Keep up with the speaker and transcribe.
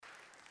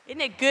Isn't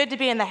it good to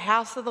be in the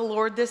house of the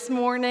Lord this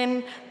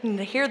morning and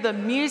to hear the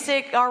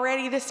music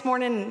already this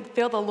morning and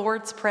feel the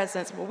Lord's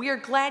presence? Well, we are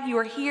glad you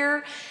are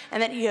here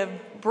and that you have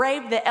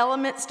braved the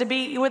elements to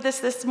be with us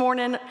this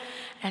morning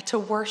and to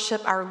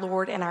worship our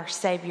Lord and our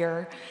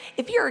Savior.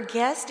 If you're a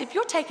guest, if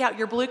you'll take out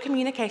your blue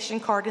communication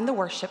card in the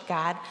worship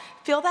guide,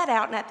 fill that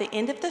out, and at the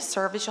end of the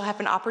service, you'll have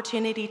an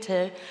opportunity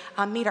to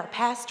meet our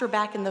pastor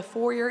back in the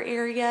foyer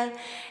area.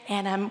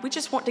 And we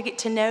just want to get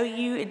to know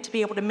you and to be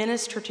able to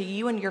minister to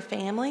you and your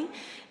family.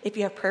 If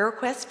you have prayer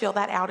requests, fill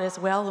that out as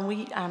well. And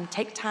we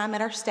take time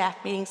at our staff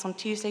meetings on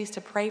Tuesdays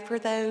to pray for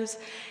those.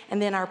 And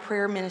then our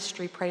prayer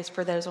ministry prays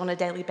for those on a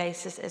daily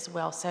basis as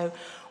well. So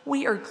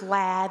we are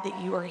glad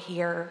that you are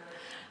here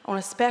on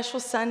a special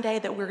Sunday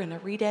that we're going to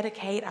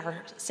rededicate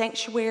our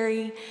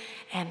sanctuary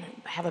and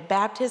have a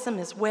baptism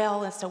as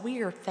well. And so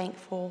we are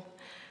thankful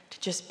to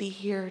just be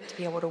here, to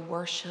be able to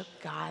worship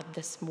God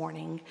this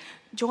morning.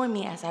 Join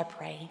me as I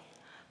pray.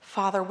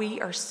 Father,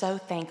 we are so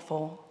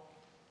thankful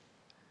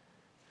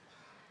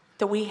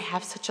that we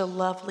have such a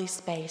lovely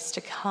space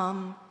to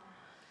come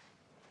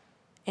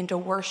and to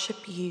worship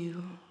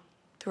you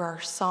through our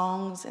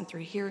songs and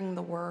through hearing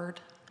the word.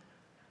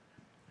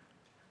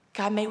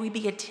 God, may we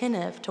be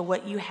attentive to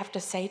what you have to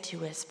say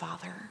to us,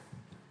 Father,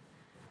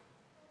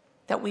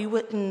 that we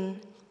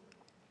wouldn't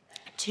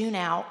tune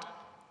out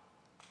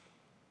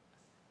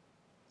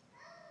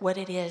what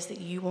it is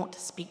that you want to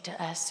speak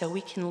to us so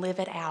we can live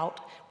it out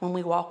when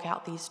we walk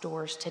out these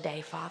doors today,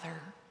 Father,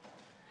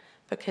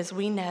 because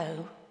we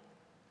know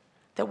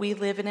that we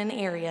live in an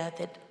area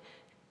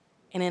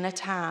and in a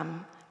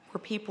time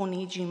where people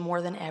need you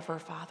more than ever,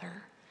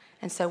 Father.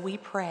 And so we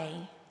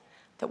pray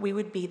that we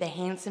would be the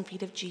hands and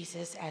feet of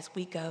Jesus as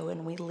we go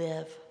and we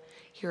live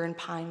here in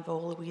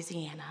Pineville,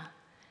 Louisiana,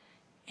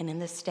 and in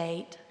the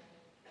state,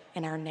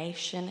 in our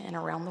nation, and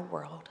around the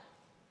world.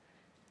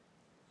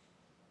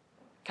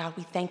 God,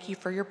 we thank you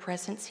for your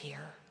presence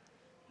here.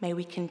 May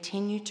we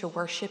continue to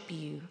worship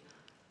you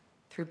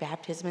through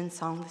baptism and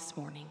song this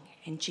morning.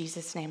 In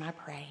Jesus' name I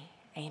pray.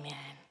 Amen.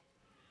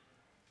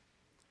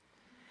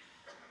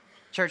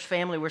 Church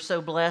family, we're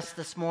so blessed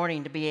this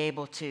morning to be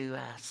able to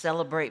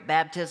celebrate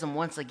baptism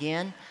once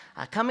again.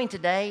 Coming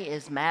today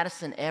is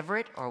Madison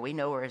Everett, or we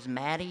know her as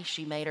Maddie.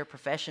 She made her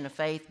profession of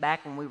faith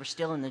back when we were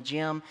still in the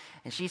gym,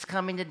 and she's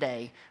coming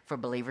today for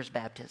believer's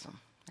baptism.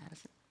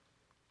 Madison.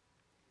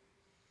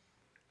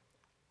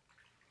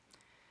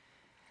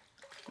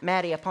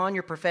 Maddie, upon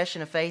your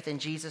profession of faith in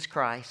Jesus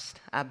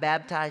Christ, I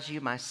baptize you,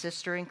 my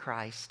sister in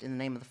Christ, in the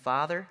name of the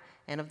Father,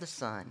 and of the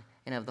Son,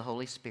 and of the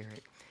Holy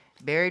Spirit,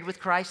 buried with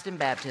Christ in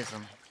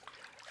baptism,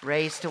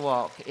 raised to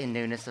walk in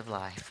newness of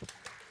life.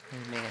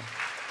 Amen.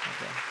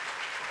 Okay.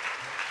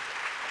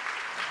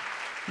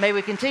 May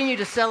we continue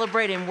to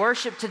celebrate and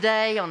worship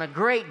today on a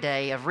great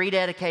day of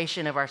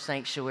rededication of our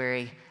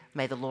sanctuary.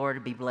 May the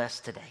Lord be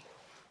blessed today.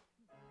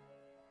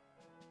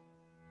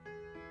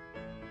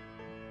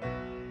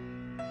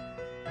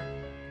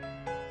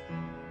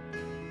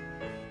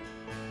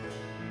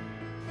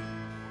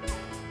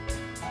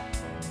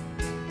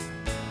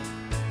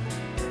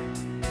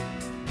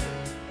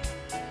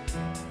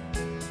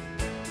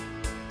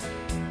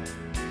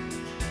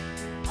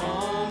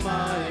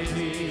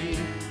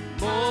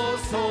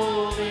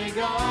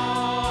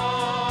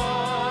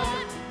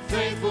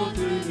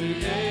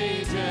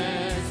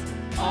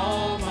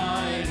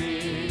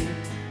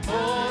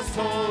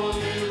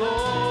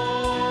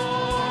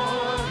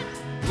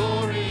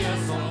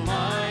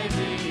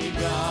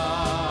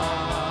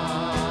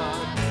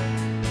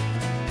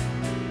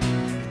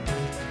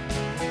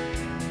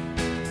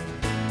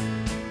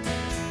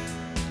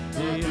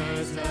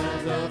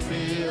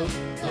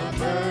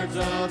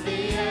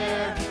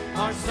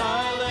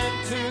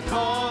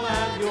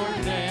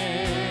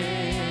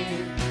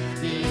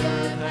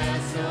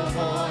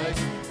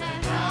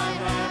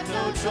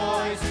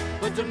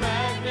 But to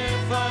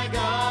magnify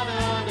God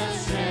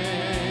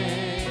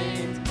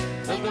unashamed.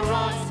 Let the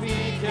rocks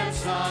be kept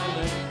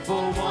silent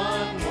for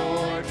one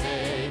more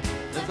day.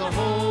 Let the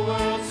whole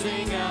world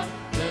sing out,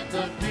 let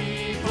the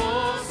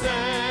people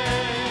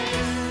say,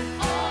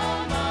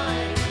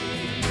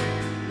 Almighty,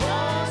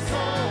 most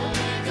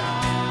holy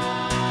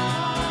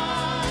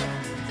God,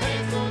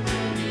 faithful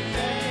through the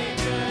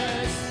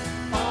ages,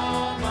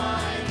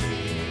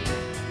 Almighty,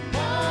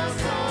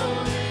 most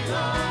holy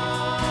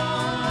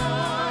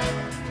Lord,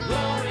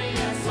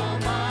 glorious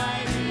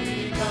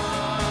Almighty God.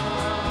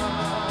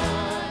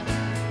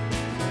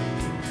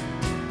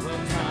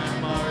 When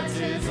time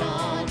marches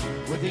on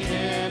with the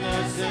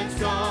innocents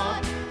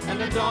gone, and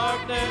the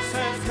darkness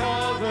has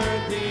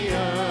covered the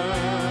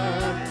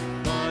earth,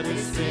 but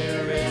His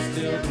Spirit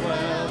still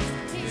dwells.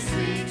 He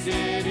speaks,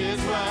 it is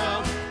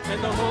well,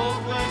 and the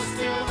hopeless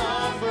still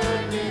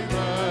offered new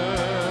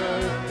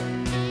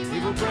birth. He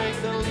will break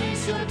the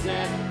leash of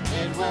death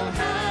and will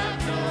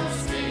have no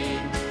sting.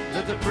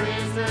 Let the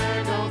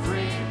prisoner go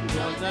free,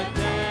 let the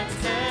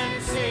dance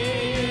and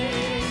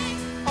sing.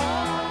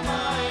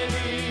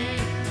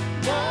 Almighty,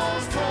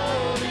 most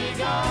holy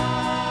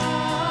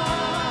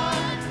God,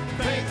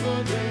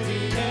 faithful through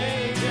the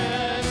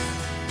ages,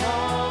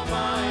 all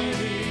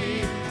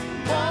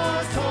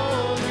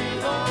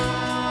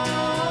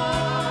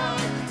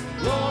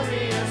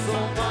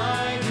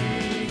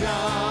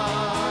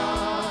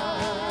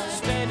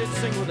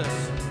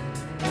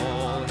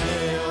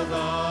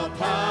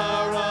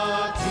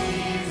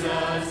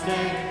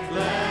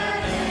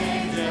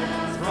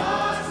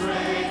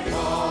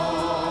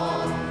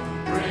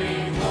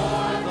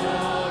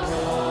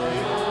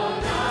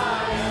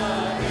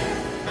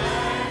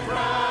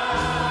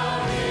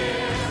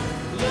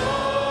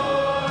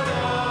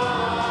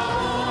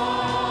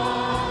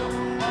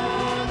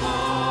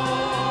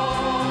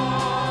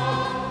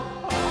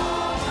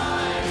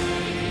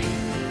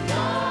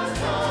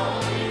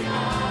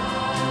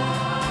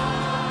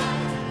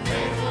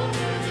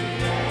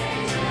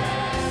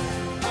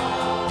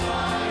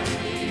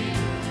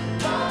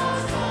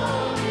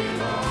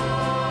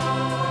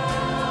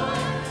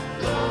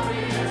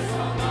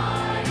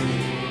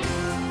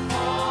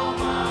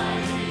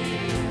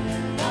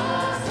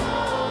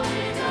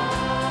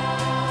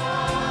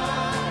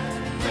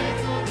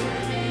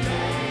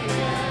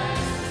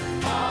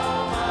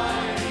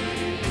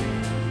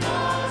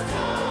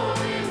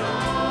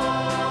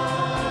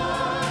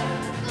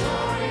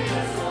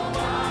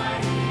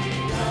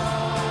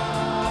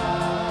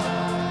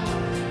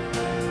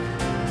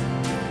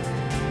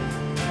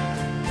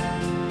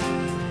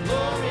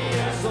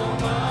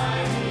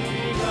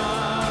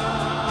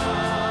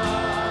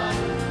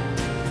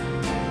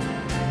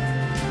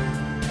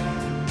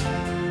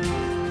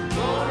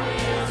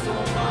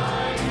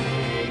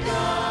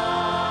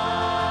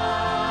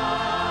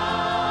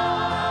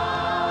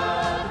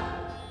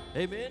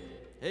Amen.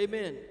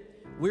 Amen.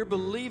 We're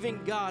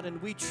believing God and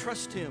we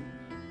trust Him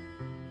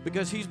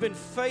because He's been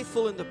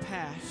faithful in the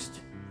past.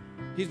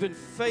 He's been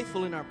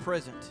faithful in our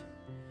present.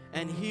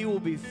 And He will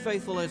be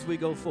faithful as we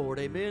go forward.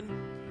 Amen.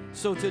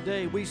 So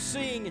today we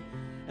sing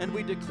and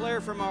we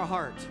declare from our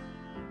heart,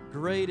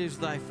 great is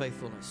thy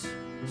faithfulness.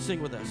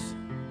 Sing with us.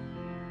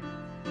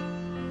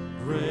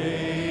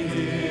 Great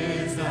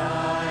is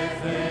thy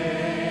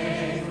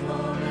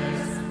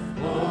faithfulness,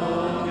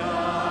 O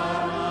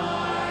God,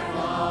 my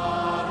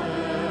Father.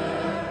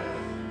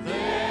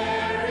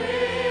 There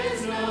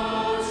is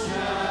no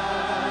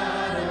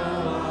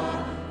shadow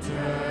of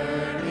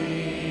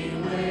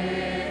turning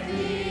with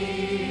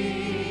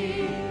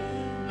Thee.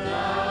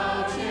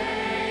 Thou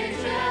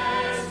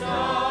changest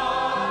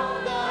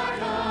not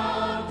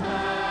thy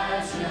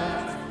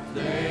compassions,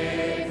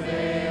 they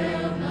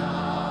fail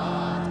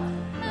not.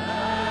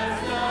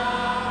 As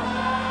thou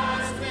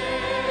hast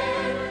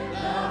been,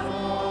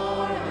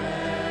 thou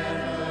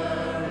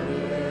forever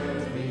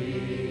wilt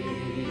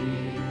be.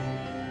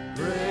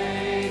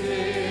 Great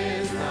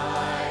is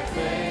thy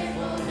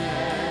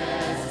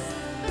faithfulness.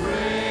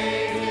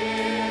 Great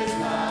is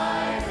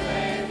thy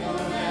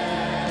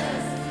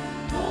faithfulness.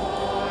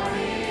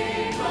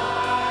 Morning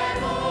by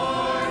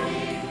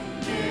morning,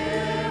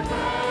 new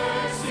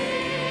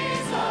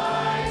mercies I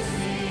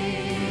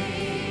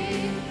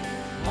see.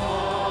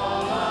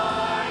 All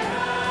I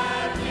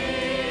have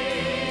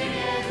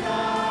needed,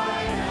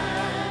 thy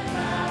hand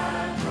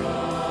hath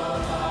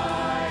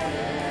provided.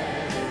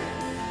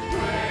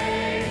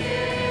 Great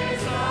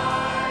is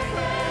thy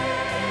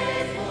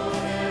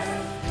faithfulness,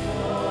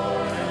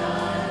 Lord,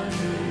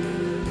 unto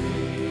me.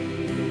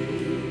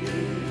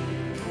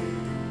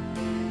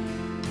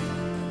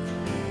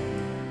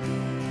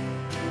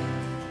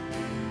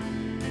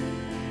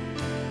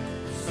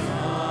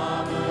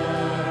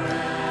 Summer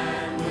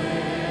and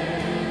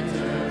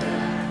winter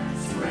and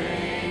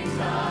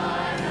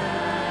springtime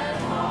and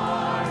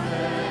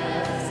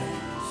harvest,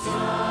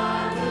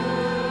 sun,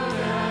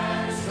 moon,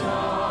 and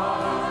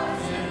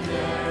stars in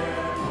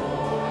their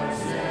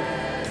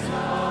courses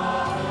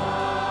above,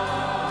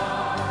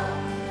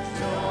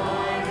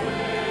 join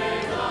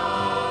with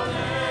all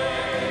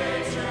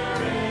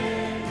nature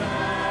in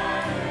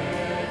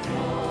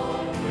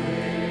manifold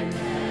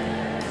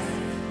witness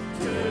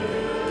to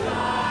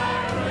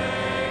thy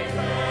great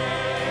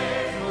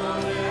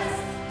faithfulness,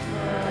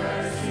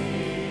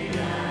 mercy,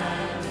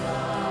 and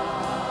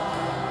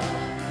love.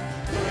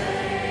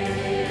 Great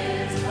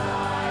is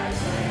thy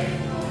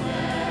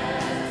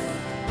faithfulness.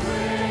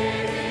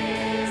 Great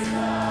is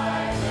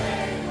thy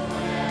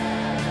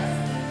faithfulness.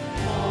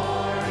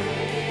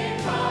 Morning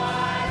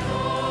by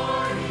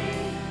morning,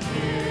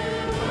 new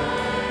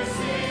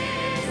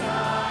mercies I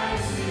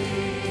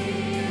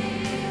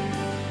see.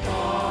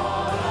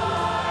 All I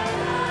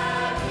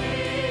have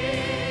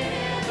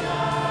needed,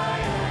 thy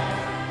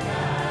hand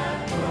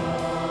hath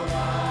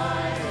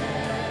provided.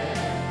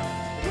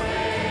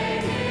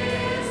 Great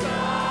is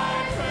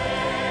thy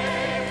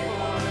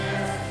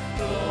faithfulness,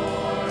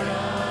 Lord,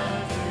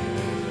 unto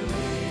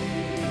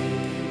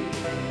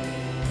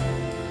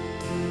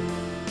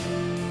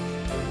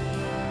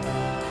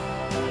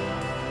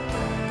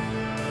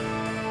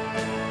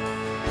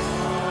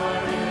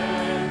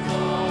Pardon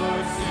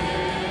for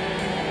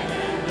sin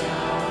and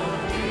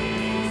thou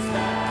peace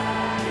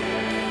that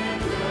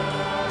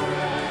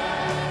endureth.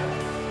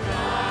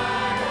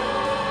 Thine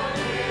own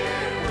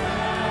dear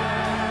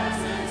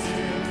presence to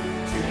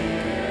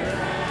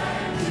cheer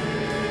and to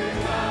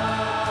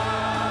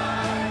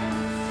guide.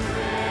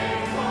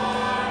 Strength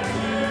for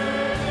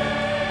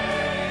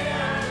today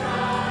and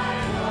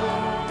thine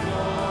hope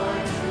for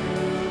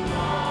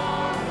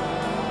tomorrow.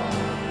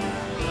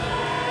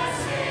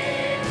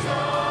 Blessings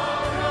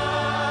all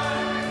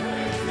run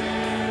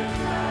within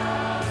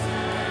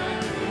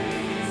 1,000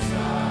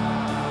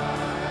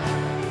 beside.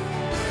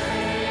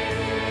 Great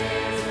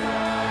is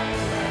thy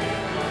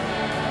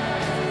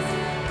faithfulness.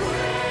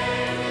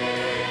 Great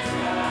is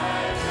thy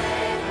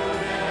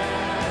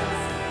faithfulness.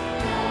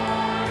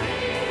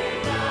 Morning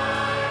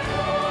by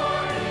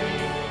morning,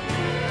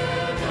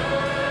 new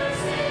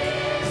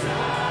mercies I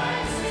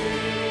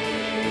see.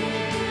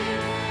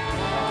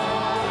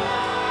 All I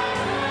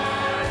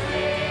have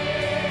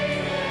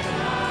needed,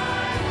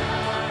 thy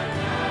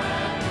hand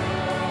hath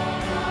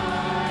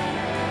provided.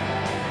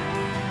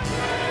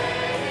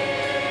 Great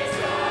is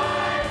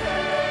thy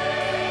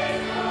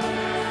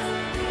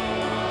faithfulness,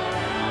 Lord,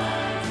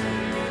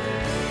 unto me.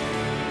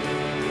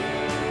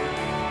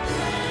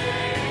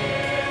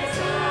 Great is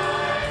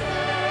thy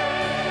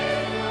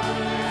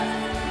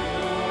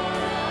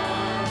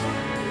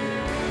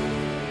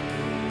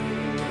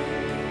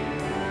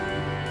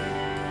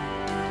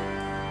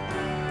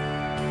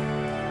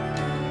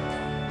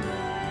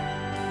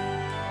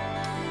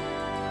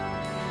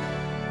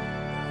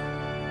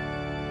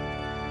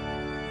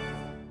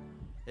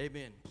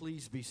Amen.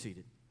 Please be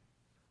seated.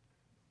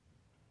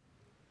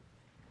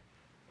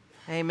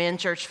 Amen,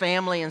 church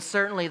family, and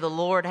certainly the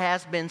Lord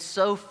has been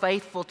so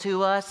faithful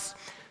to us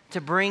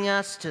to bring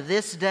us to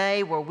this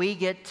day where we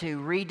get to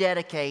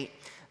rededicate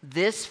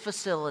this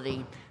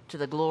facility to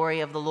the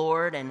glory of the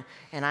Lord. And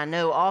I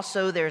know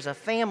also there's a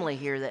family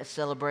here that's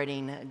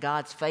celebrating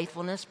God's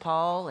faithfulness.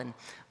 Paul and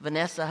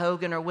Vanessa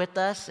Hogan are with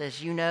us.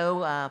 As you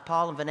know,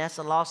 Paul and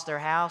Vanessa lost their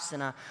house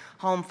in a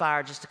home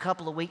fire just a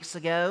couple of weeks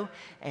ago,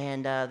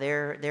 and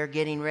they're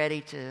getting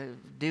ready to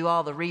do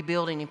all the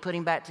rebuilding and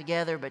putting back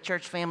together. But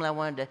church family, I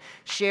wanted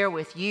to share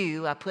with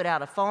you, I put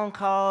out a phone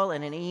call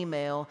and an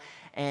email,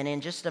 and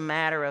in just a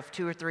matter of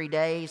 2 or 3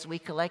 days, we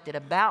collected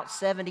about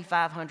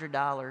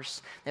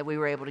 $7,500 that we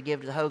were able to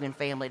give to the Hogan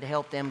family to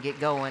help them get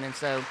going. And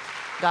so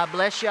God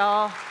bless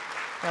y'all.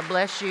 God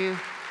bless you.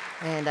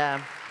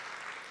 And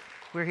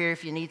we're here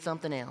if you need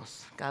something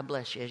else. God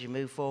bless you as you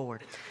move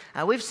forward.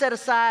 We've set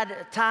aside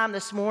time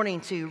this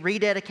morning to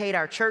rededicate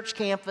our church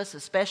campus,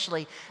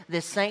 especially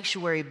this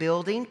sanctuary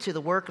building, to the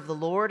work of the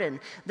Lord.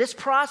 And this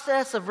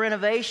process of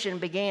renovation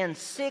began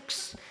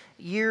 6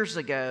 years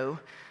ago.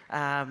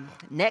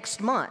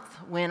 Next month,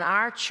 when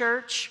our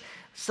church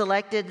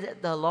selected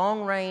the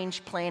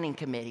long-range planning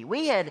committee.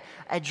 We had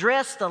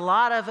addressed a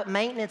lot of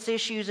maintenance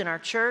issues in our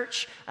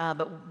church,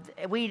 but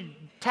we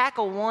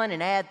tackle one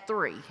and add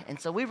 3. And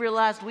so we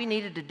realized we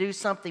needed to do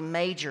something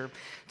major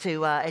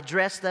to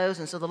address those.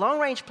 And so the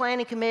long-range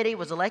planning committee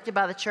was elected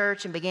by the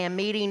church and began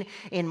meeting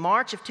in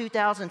March of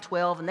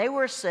 2012. And they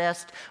were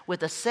assessed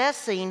with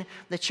assessing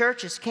the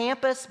church's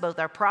campus, both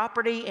our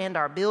property and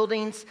our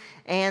buildings,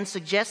 and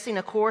suggesting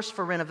a course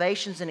for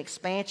renovations and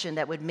expansion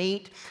that would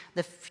meet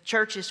the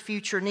church's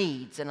future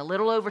needs. And a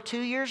little over 2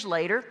 years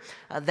later,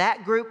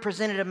 that group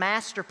presented a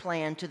master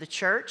plan to the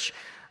church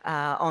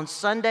on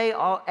Sunday,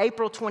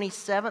 April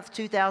 27th,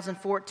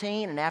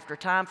 2014, and after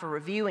time for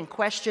review and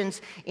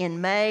questions in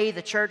May,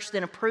 the church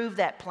then approved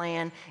that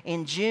plan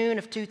in June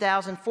of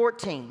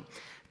 2014.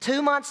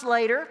 2 months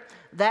later,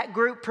 that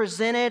group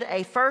presented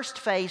a first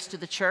phase to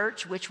the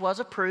church, which was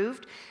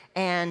approved,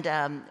 and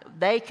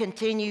they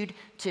continued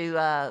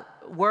to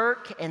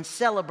work and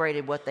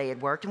celebrated what they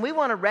had worked. And we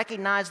want to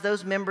recognize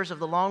those members of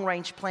the Long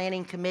Range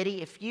Planning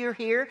Committee. If you're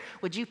here,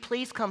 would you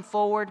please come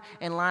forward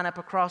and line up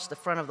across the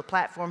front of the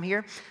platform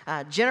here?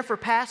 Jennifer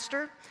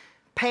Pastor,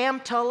 Pam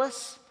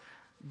Tullis,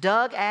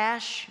 Doug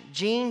Ash,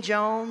 Gene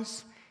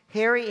Jones,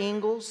 Harry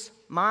Ingalls,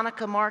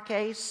 Monica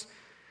Marquez,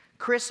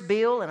 Chris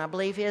Beal, and I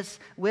believe his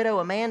widow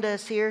Amanda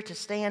is here to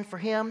stand for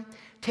him,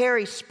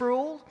 Terry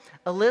Spruill,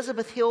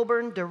 Elizabeth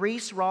Hilburn,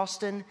 Doris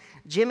Ralston,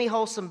 Jimmy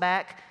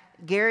Holsenbach,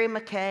 Gary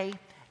McKay,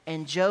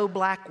 and Joe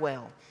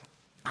Blackwell.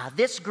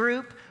 This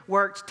group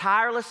worked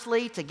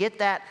tirelessly to get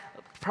that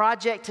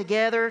project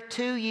together.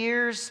 2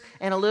 years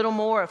and a little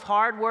more of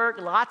hard work,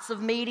 lots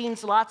of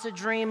meetings, lots of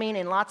dreaming,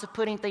 and lots of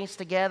putting things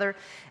together.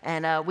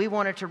 And we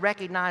wanted to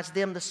recognize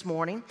them this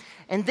morning.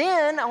 And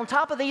then, on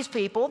top of these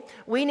people,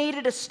 we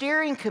needed a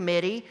steering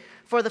committee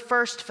for the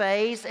first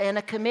phase and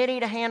a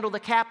committee to handle the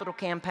capital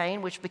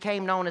campaign, which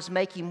became known as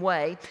Making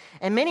Way.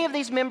 And many of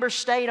these members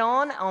stayed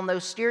on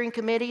those steering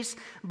committees,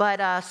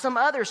 but some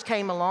others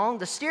came along.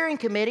 The steering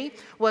committee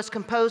was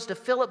composed of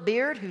Philip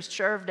Beard, who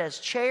served as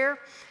chair,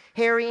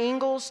 Harry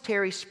Ingalls,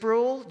 Terry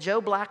Spruill, Joe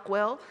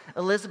Blackwell,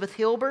 Elizabeth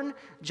Hilburn,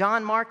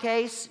 John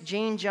Marquez,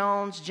 Gene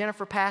Jones,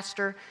 Jennifer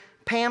Pastor,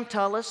 Pam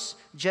Tullis,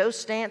 Joe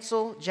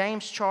Stansel,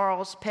 James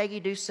Charles,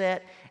 Peggy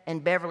Doucette,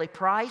 and Beverly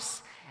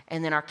Price.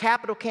 And then our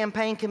capital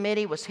campaign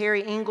committee was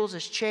Harry Ingalls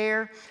as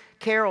chair,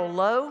 Carol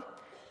Lowe,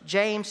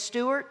 James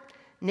Stewart,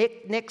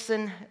 Nick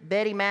Nixon,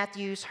 Betty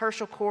Matthews,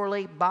 Herschel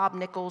Corley, Bob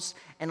Nichols,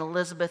 and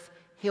Elizabeth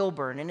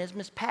Hilburn. And is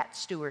Miss Pat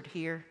Stewart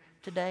here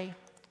today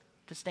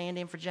to stand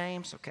in for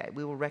James? Okay,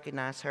 we will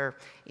recognize her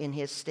in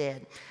his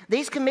stead.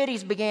 These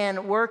committees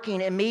began working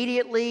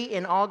immediately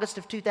in August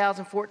of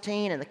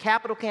 2014, and the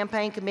capital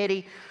campaign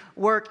committee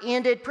work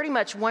ended pretty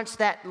much once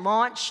that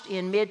launched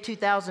in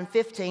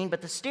mid-2015,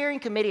 but the steering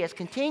committee has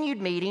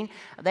continued meeting.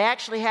 They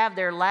actually have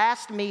their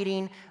last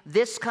meeting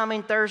this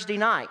coming Thursday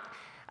night,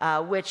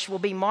 which will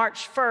be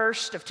March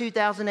 1st of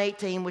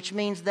 2018, which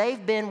means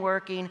they've been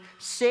working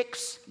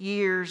 6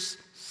 years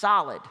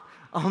solid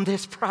on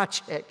this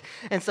project.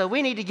 And so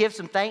we need to give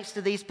some thanks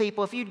to these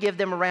people. If you'd give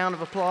them a round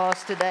of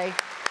applause today.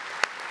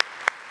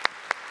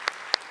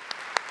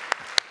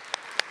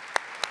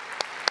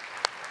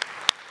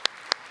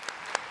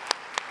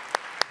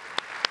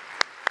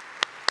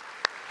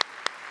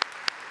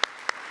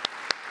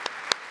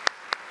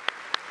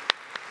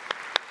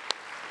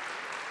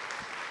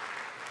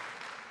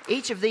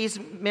 Each of these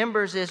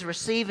members is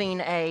receiving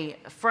a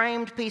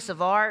framed piece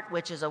of art,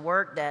 which is a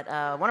work that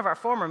one of our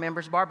former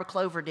members, Barbara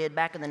Clover, did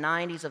back in the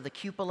 90s of the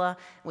cupola.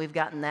 We've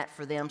gotten that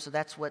for them, so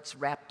that's what's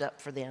wrapped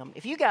up for them.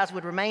 If you guys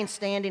would remain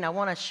standing, I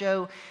want to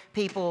show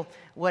people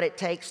what it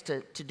takes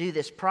to do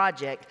this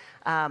project.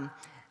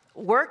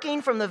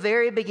 Working from the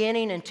very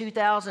beginning in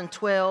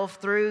 2012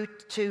 through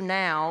to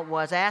now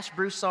was Ash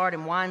Broussard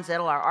and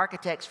Weinzettel, our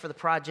architects for the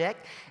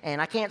project.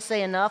 And I can't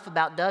say enough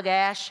about Doug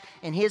Ash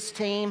and his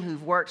team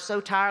who've worked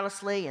so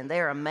tirelessly, and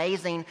they're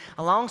amazing.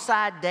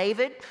 Alongside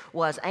David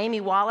was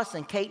Amy Wallace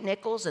and Kate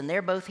Nichols, and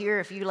they're both here.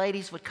 If you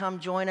ladies would come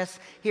join us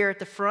here at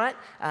the front.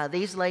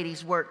 These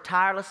ladies worked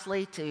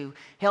tirelessly to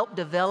help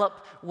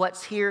develop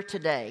what's here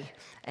today.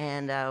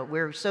 And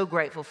we're so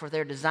grateful for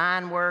their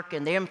design work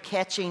and them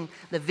catching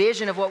the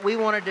vision of what we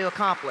wanted to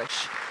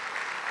accomplish.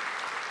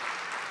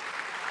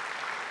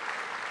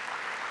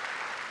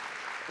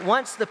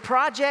 Once the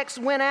projects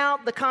went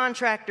out, the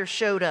contractors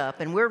showed up,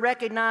 and we're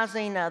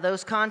recognizing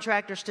those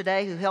contractors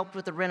today who helped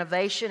with the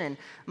renovation, and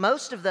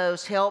most of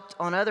those helped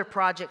on other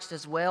projects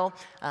as well.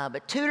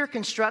 But Tudor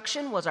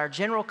Construction was our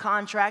general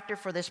contractor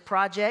for this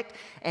project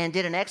and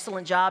did an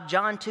excellent job.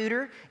 John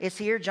Tudor is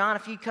here. John,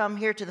 if you come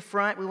here to the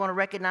front, we want to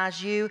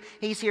recognize you.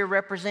 He's here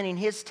representing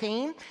his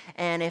team,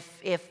 and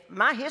if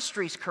my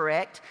history's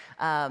correct,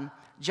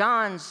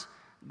 John's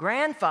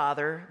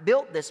grandfather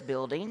built this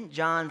building,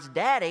 John's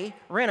daddy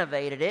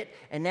renovated it,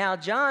 and now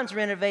John's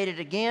renovated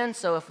again,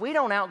 so if we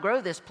don't outgrow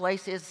this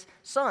place, his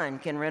son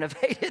can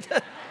renovate it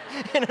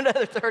in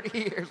another 30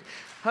 years.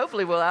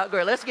 Hopefully we'll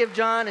outgrow it. Let's give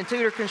John and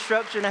Tudor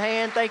Construction a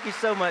hand. Thank you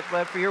so much,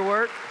 bud, for your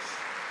work.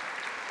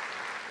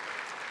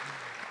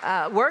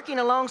 Working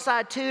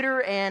alongside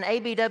Tudor and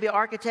ABW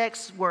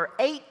Architects were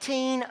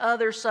 18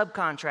 other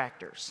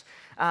subcontractors.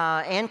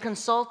 And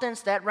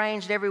consultants that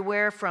ranged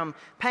everywhere from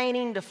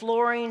painting to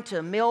flooring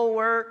to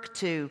millwork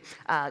to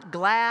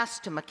glass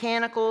to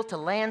mechanical to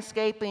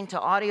landscaping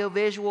to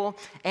audiovisual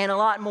and a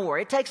lot more.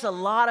 It takes a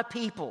lot of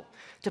people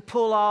to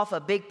pull off a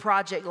big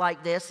project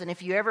like this. And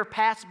if you ever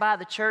passed by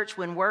the church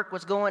when work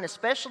was going,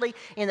 especially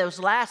in those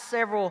last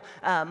several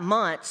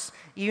months,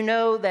 you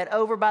know that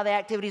over by the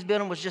activities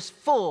building was just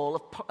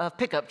full of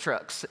pickup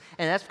trucks.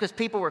 And that's because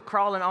people were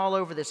crawling all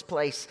over this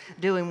place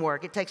doing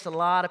work. It takes a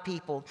lot of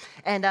people.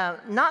 And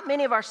not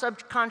many of our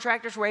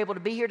subcontractors were able to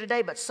be here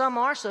today, but some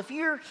are. So if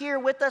you're here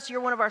with us,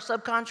 you're one of our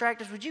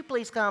subcontractors, would you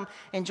please come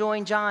and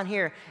join John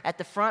here at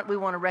the front? We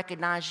want to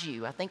recognize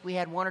you. I think we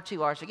had one or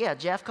two ours. So yeah,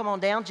 Jeff, come on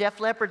down. Jeff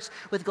Leopard's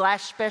with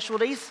Glass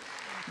Specialties.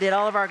 Did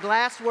all of our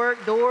glass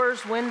work,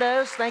 doors,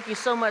 windows. Thank you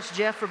so much,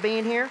 Jeff, for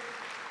being here.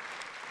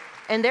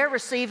 And they're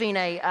receiving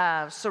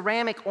a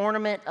ceramic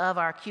ornament of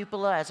our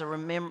cupola as a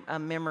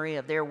memory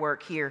of their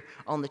work here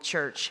on the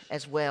church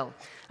as well.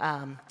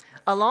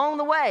 Along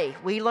the way,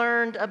 we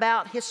learned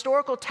about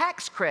historical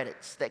tax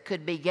credits that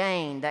could be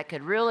gained that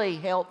could really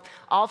help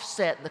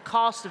offset the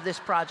cost of this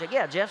project.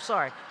 Yeah, Jeff,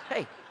 sorry.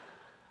 Hey.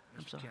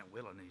 Mr. Kent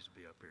Willett needs to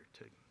be up here,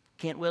 too.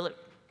 Kent Willett?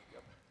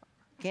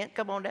 Kent,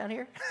 come on down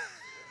here.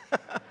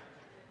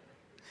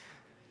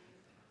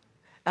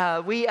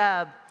 We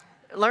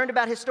learned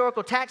about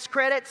historical tax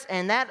credits,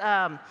 and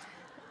that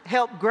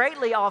helped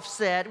greatly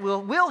offset,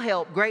 will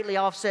help greatly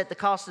offset the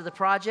cost of the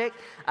project.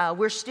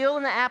 We're still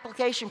in the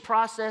application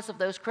process of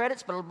those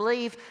credits, but I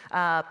believe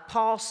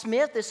Paul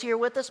Smith is here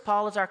with us.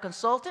 Paul is our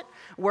consultant,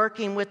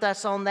 working with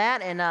us on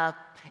that, and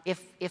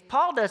if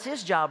Paul does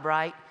his job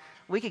right,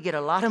 we could get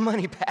a lot of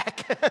money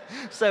back.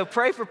 So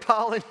pray for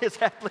Paul and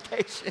his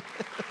application.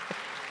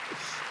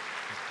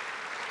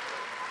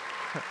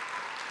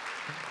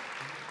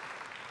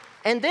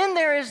 And then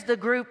there is the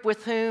group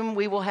with whom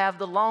we will have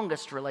the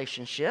longest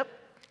relationship,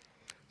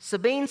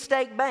 Sabine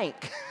State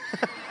Bank.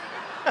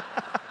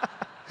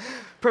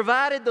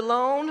 Provided the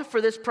loan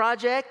for this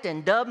project,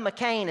 and Dub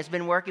McCain has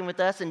been working with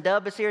us, and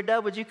Dub is here.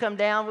 Dub, would you come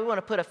down? We want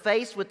to put a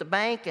face with the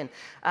bank, and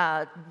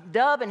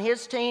Dub and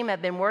his team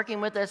have been working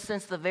with us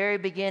since the very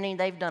beginning.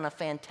 They've done a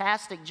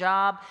fantastic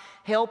job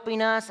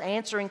helping us,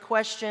 answering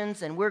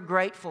questions, and we're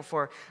grateful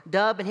for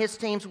Dub and his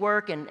team's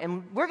work,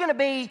 and we're going to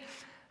be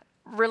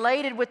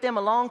related with them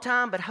a long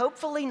time, but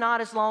hopefully not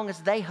as long as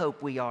they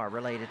hope we are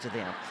related to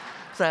them.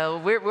 So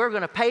we're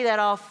going to pay that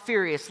off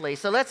furiously.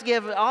 So let's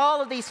give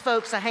all of these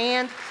folks a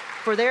hand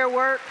for their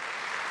work.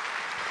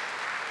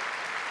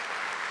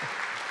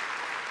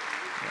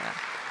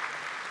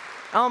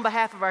 Yeah. On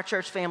behalf of our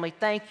church family,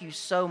 thank you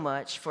so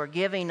much for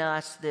giving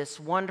us this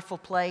wonderful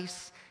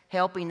place,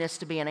 helping this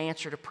to be an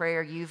answer to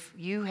prayer.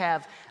 You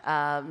have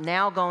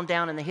now gone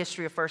down in the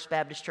history of First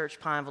Baptist Church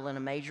Pineville in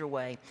a major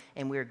way,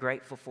 and we're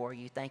grateful for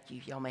you. Thank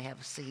you. Y'all may have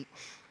a seat.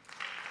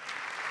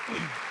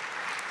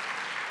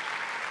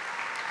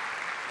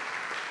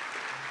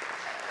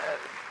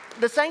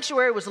 The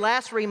sanctuary was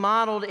last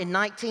remodeled in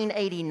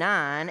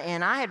 1989,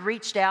 and I had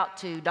reached out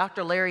to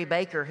Dr. Larry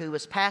Baker, who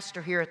was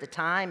pastor here at the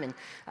time,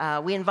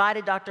 and we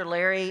invited Dr.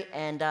 Larry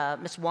and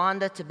Miss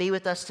Wanda to be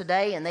with us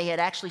today, and they had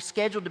actually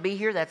scheduled to be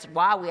here. That's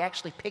why we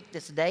actually picked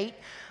this date.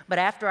 But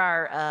after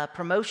our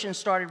promotion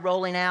started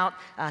rolling out,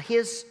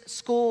 his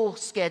school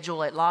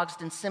schedule at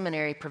Logsdon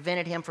Seminary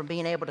prevented him from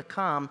being able to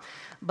come.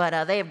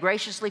 But they have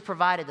graciously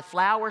provided the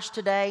flowers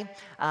today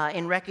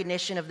in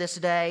recognition of this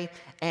day.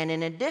 And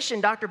in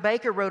addition, Dr.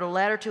 Baker wrote a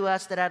letter to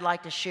us that I'd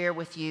like to share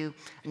with you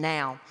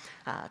now.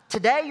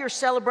 Today, you're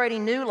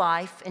celebrating new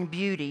life and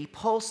beauty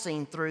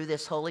pulsing through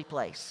this holy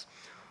place.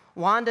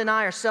 Wanda and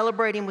I are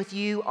celebrating with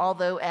you,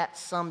 although at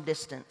some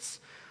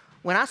distance.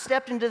 When I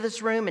stepped into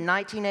this room in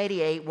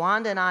 1988,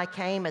 Wanda and I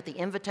came at the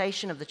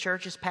invitation of the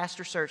church's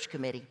pastor search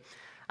committee.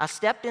 I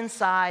stepped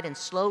inside and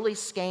slowly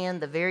scanned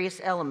the various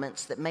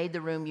elements that made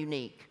the room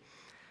unique.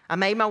 I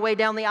made my way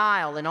down the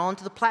aisle and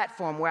onto the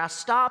platform where I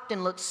stopped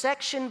and looked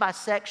section by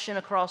section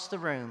across the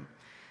room.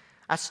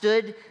 I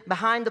stood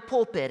behind the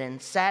pulpit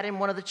and sat in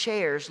one of the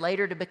chairs,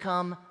 later to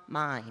become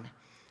mine.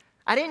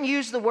 I didn't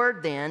use the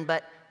word then,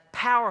 but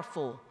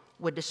powerful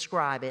would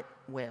describe it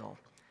well.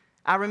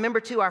 I remember,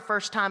 too, our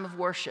first time of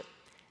worship.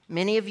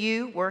 Many of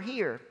you were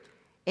here,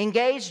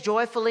 engaged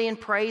joyfully in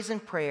praise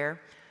and prayer.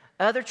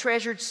 Other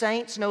treasured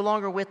saints no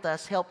longer with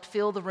us helped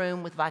fill the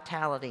room with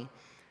vitality.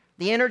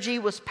 The energy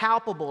was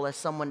palpable, as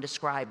someone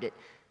described it.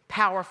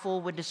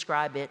 Powerful would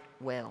describe it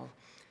well.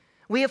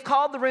 We have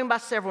called the room by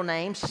several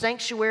names,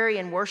 sanctuary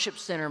and worship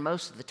center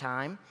most of the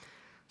time.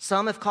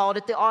 Some have called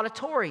it the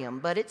auditorium,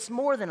 but it's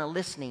more than a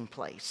listening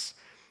place.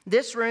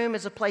 This room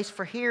is a place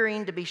for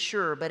hearing, to be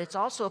sure, but it's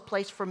also a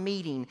place for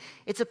meeting.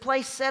 It's a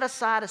place set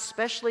aside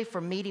especially for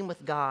meeting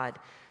with God.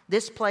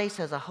 This place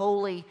has a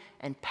holy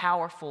and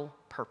powerful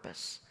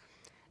purpose.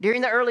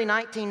 During the early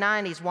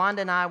 1990s,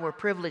 Wanda and I were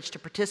privileged to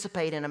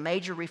participate in a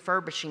major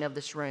refurbishing of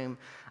this room.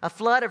 A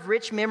flood of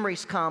rich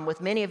memories come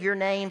with many of your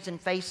names and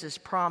faces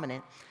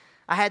prominent.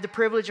 I had the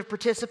privilege of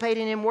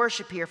participating in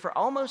worship here for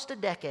almost a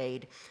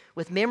decade,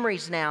 with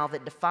memories now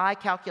that defy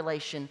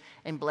calculation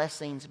and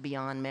blessings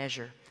beyond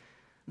measure.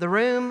 The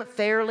room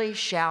fairly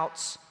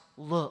shouts,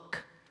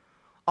 "Look."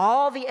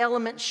 All the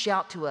elements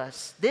shout to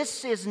us,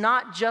 "This is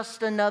not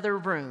just another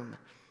room,"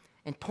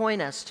 and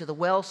point us to the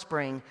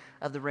wellspring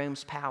of the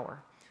room's power.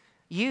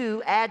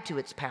 You add to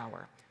its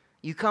power.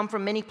 You come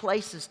from many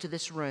places to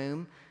this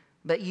room,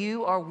 but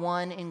you are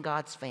one in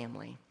God's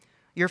family.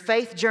 Your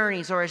faith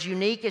journeys are as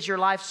unique as your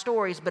life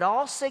stories, but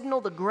all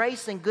signal the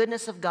grace and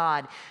goodness of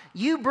God.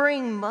 You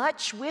bring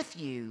much with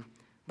you,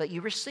 but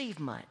you receive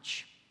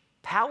much.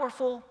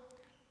 Powerful?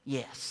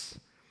 Yes.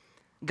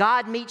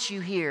 God meets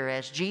you here,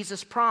 as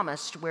Jesus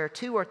promised, where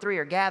 2 or 3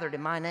 are gathered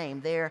in my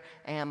name, there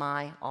am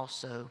I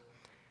also.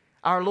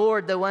 Our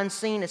Lord, though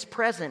unseen, is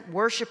present.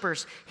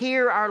 Worshipers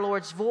hear our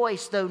Lord's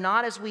voice, though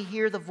not as we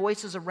hear the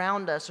voices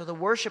around us or the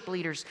worship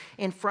leaders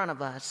in front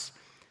of us.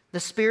 The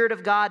Spirit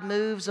of God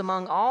moves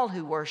among all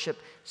who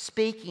worship,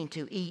 speaking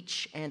to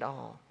each and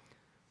all.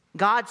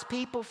 God's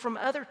people from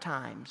other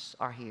times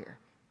are here.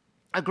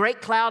 A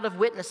great cloud of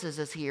witnesses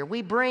is here.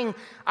 We bring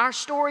our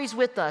stories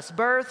with us,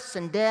 births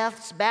and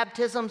deaths,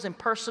 baptisms and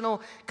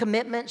personal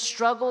commitments,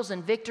 struggles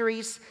and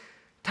victories,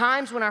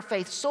 times when our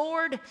faith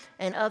soared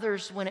and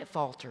others when it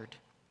faltered.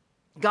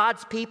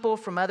 God's people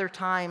from other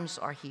times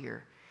are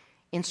here.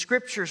 In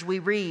scriptures we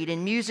read,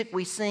 in music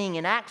we sing,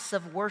 in acts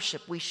of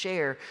worship we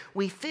share.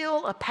 We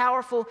feel a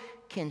powerful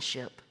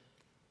kinship.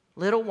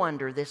 Little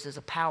wonder this is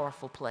a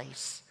powerful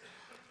place.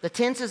 The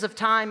tenses of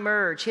time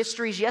merge.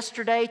 History's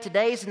yesterday,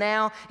 today's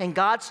now, and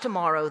God's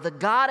tomorrow. The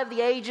God of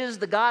the ages,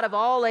 the God of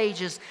all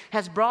ages,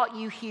 has brought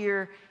you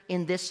here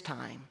in this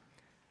time.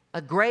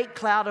 A great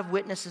cloud of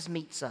witnesses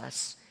meets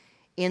us.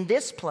 In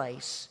this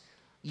place,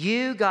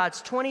 you,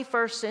 God's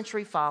 21st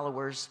century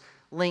followers,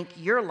 link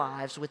your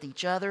lives with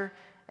each other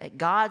at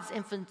God's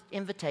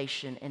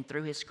invitation and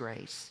through His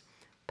grace.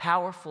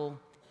 Powerful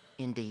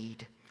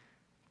indeed.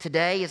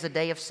 Today is a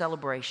day of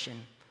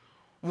celebration.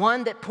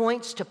 One that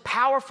points to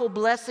powerful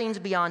blessings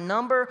beyond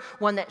number,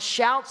 one that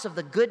shouts of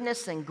the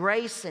goodness and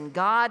grace in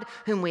God,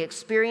 whom we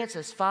experience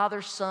as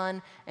Father,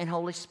 Son, and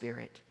Holy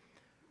Spirit.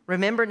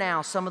 Remember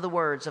now some of the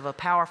words of a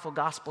powerful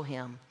gospel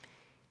hymn.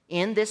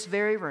 In this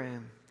very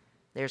room,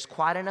 there's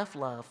quite enough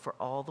love for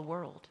all the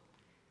world.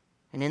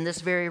 And in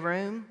this very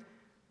room,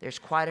 there's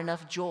quite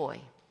enough joy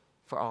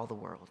for all the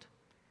world.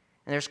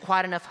 And there's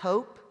quite enough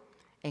hope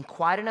and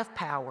quite enough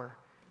power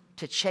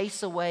to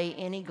chase away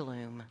any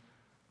gloom.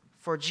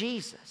 For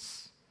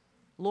Jesus,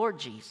 Lord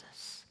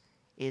Jesus,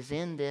 is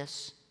in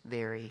this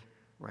very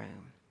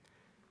room.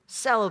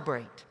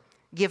 Celebrate.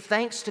 Give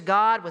thanks to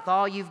God with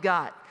all you've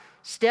got.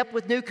 Step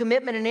with new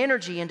commitment and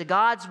energy into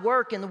God's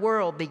work in the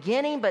world,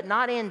 beginning but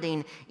not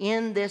ending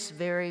in this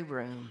very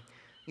room.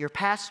 Your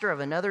pastor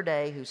of another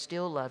day who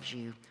still loves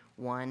you,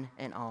 one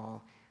and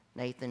all,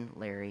 Nathan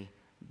Larry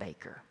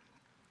Baker.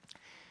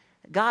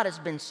 God has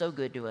been so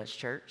good to us,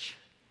 church.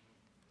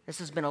 This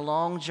has been a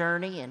long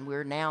journey, and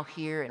we're now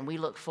here, and we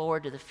look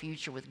forward to the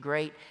future with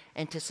great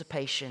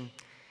anticipation.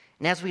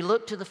 And as we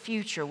look to the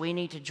future, we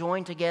need to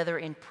join together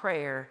in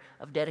prayer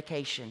of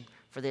dedication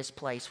for this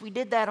place. We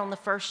did that on the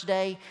first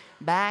day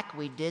back.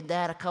 We did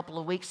that a couple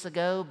of weeks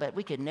ago, but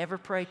we could never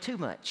pray too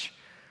much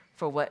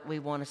for what we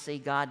want to see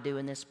God do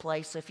in this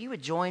place. So if you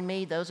would join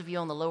me, those of you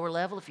on the lower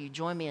level, if you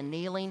join me in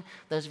kneeling,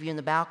 those of you in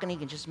the balcony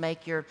can just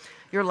make your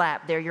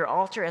lap there, your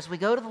altar, as we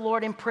go to the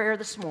Lord in prayer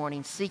this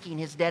morning, seeking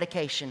His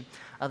dedication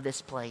of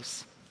this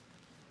place.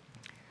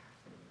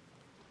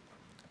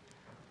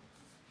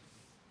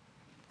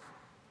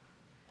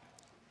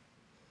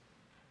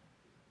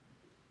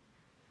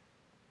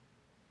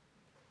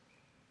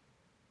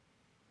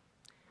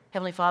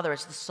 Heavenly Father,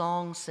 as the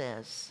song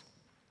says,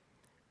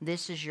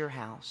 This is your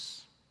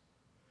house.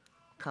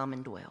 Come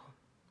and dwell.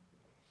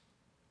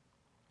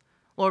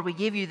 Lord, we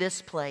give you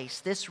this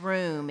place. This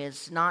room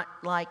is not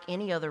like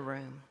any other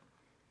room.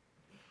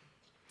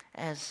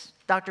 As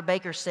Dr.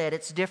 Baker said,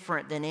 it's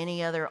different than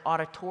any other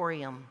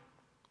auditorium,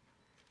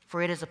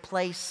 for it is a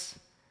place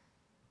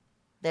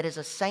that is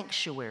a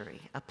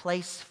sanctuary, a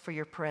place for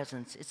your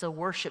presence. It's a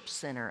worship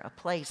center, a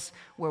place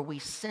where we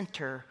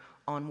center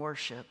on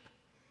worship.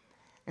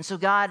 And so,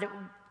 God,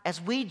 as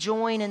we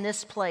join in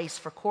this place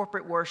for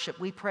corporate worship,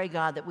 we pray,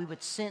 God, that we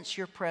would sense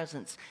your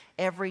presence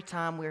every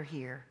time we're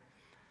here.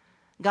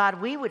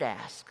 God, we would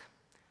ask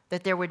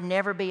that there would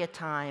never be a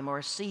time or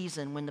a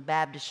season when the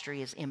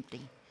baptistry is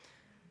empty.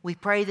 We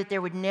pray that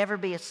there would never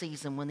be a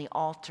season when the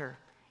altar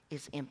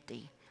is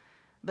empty.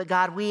 But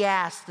God, we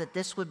ask that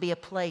this would be a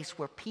place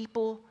where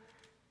people,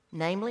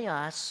 namely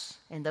us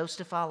and those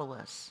to follow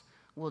us,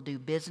 will do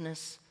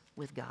business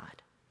with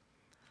God.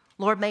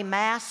 Lord, may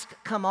masks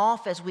come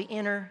off as we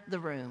enter the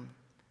room.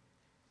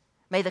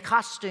 May the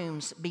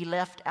costumes be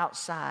left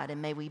outside,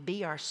 and may we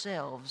be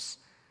ourselves.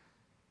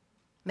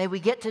 May we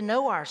get to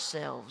know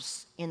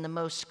ourselves in the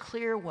most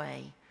clear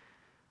way.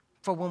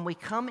 For when we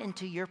come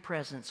into your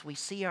presence, we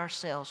see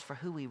ourselves for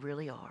who we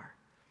really are.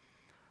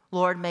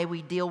 Lord, may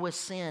we deal with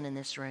sin in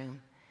this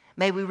room.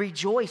 May we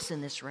rejoice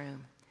in this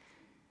room.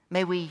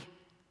 May we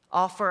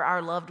offer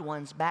our loved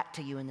ones back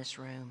to you in this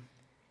room.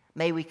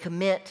 May we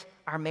commit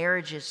our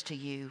marriages to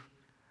you,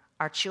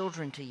 our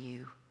children to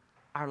you,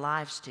 our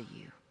lives to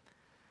you.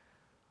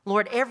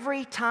 Lord,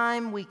 every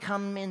time we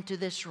come into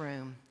this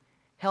room,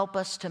 help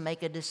us to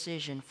make a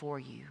decision for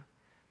you.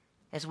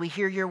 As we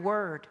hear your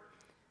word,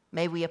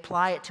 may we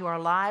apply it to our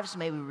lives.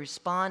 May we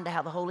respond to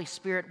how the Holy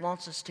Spirit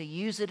wants us to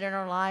use it in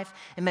our life.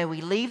 And may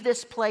we leave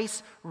this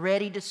place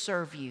ready to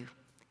serve you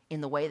in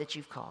the way that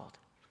you've called.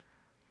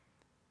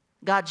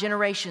 God,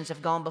 generations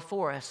have gone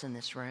before us in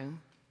this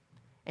room,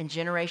 and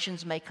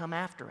generations may come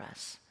after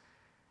us.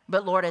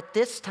 But Lord, at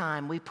this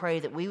time, we pray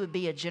that we would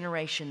be a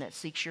generation that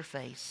seeks your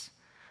face,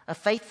 a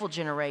faithful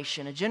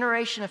generation, a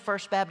generation of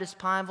First Baptist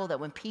Pineville that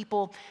when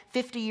people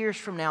 50 years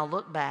from now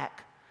look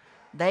back,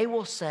 they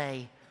will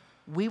say,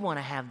 we want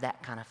to have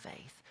that kind of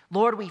faith.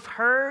 Lord, we've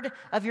heard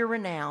of your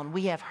renown.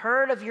 We have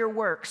heard of your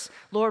works.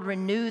 Lord,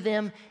 renew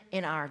them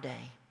in our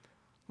day.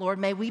 Lord,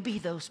 may we be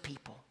those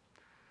people.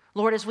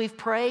 Lord, as we've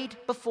prayed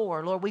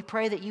before, Lord, we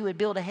pray that you would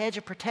build a hedge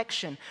of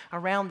protection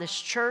around this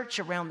church,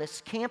 around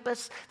this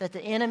campus, that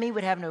the enemy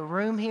would have no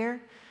room here,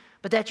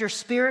 but that your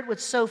Spirit would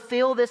so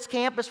fill this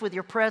campus with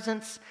your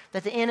presence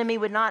that the enemy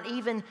would not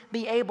even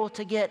be able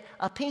to get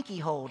a pinky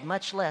hold,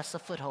 much less a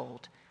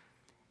foothold.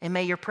 And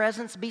may your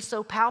presence be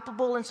so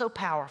palpable and so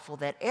powerful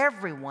that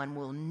everyone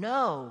will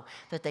know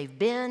that they've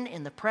been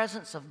in the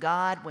presence of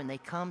God when they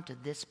come to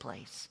this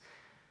place,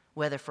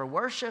 whether for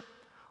worship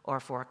or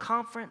for a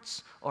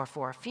conference or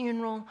for a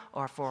funeral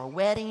or for a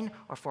wedding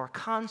or for a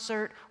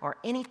concert or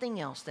anything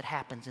else that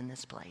happens in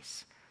this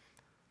place.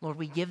 Lord,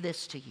 we give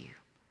this to you.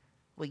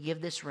 We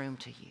give this room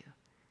to you.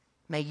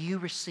 May you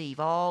receive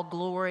all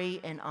glory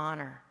and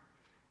honor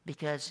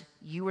because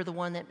you are the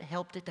one that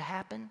helped it to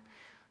happen.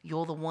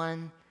 You're the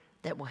one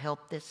that will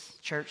help this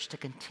church to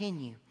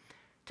continue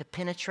to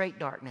penetrate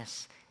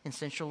darkness in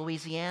central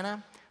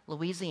Louisiana,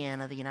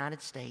 the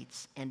United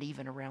States, and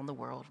even around the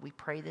world. We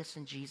pray this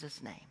in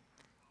Jesus' name.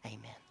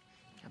 Amen.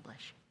 God bless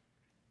you.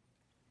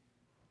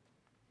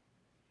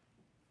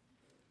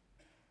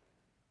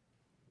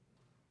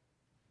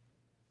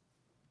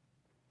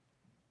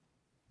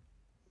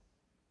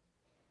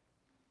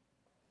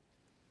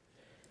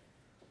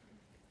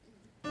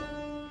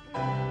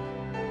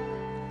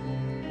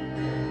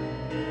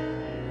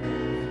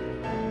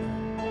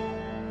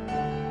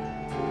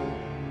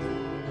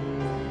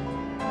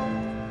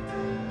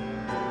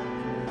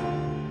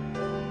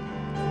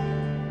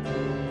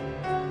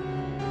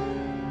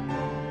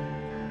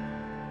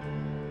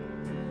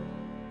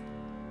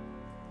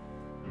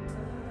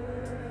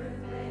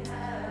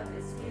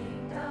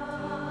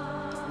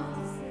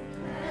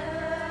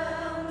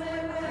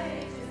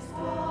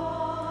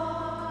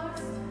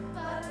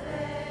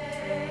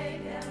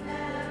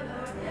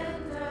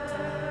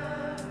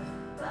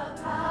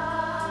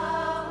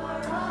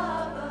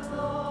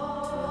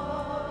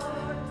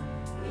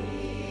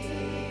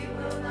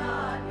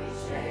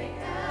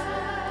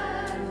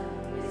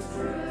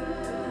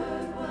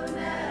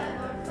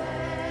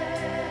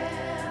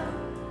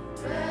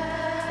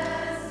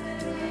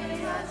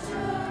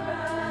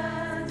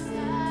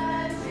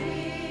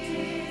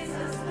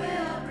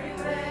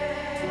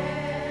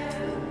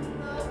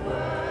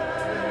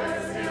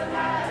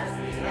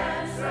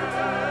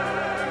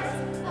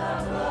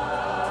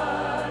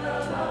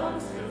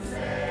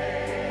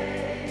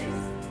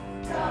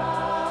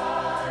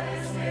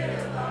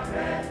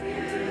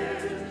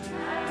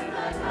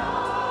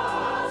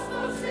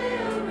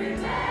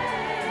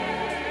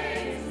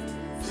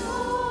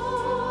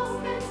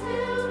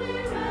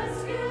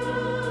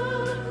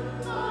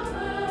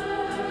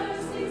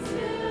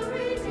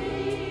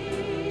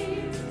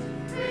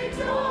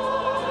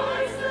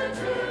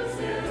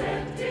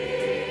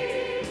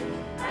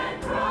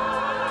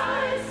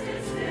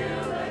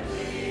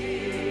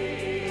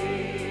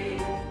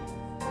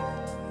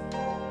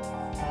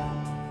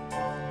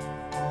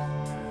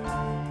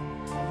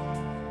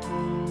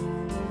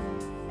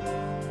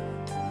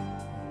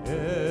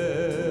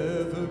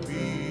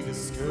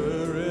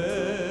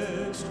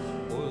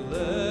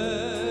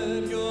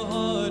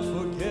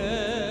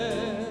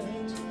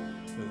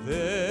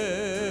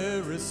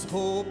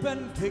 hope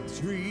and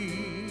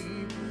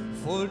victory,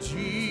 for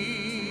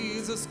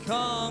Jesus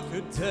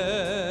conquered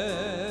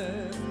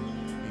death.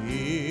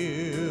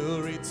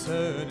 He'll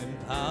return in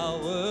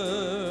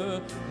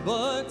power,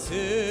 but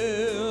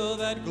till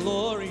that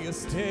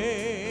glorious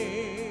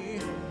day,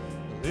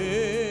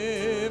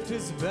 lift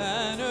his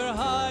banner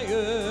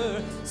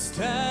higher,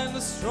 stand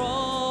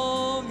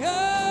strong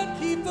and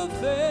keep the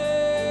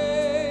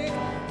faith.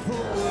 The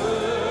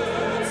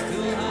word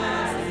still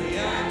has the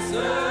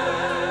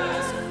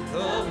answers,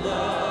 the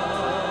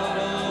blood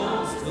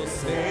alone still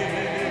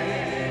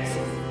saves.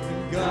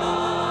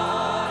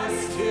 God is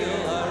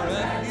still our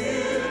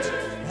refuge,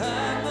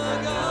 and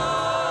the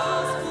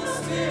gospel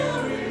still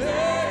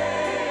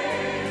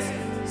remains.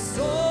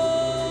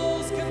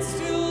 Souls can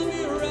still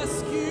be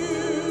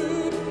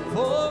rescued,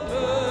 for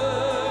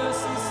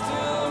mercy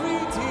still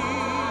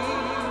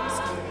redeems.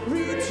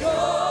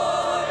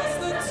 Rejoice,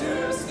 the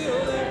tomb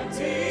still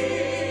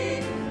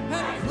empty,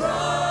 and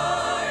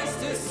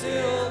Christ is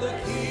still the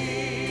King.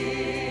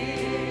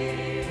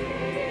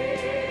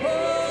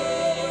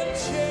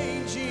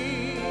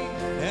 Unchanging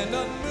and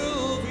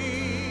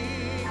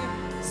unmoving,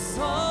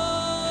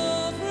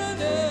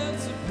 sovereign and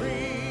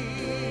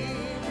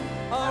supreme,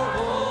 our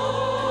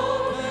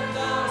hope and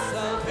our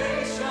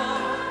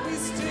salvation, we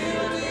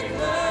still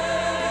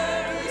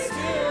declare, we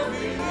still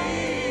believe.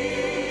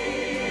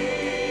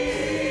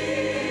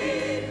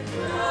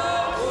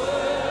 Our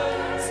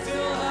word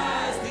still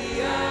has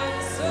the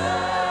answers,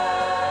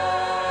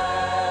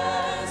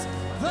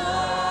 the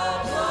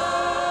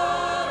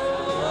blood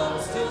alone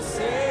still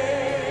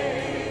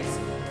saves.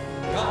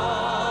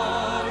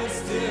 God is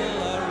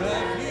still our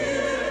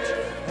refuge,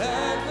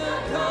 and the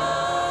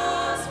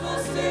gospel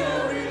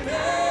still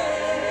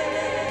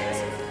remains.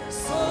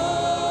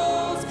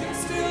 Souls can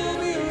still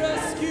be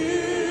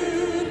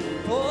rescued,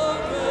 for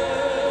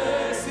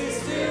mercy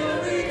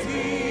still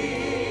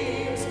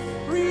redeems.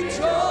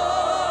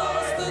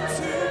 Rejoice, the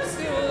tomb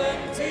still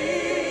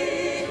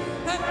empty,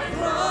 and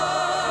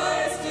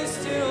Christ is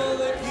still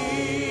the King.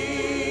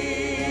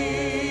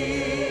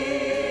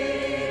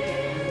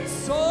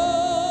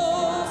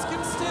 Souls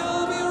can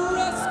still be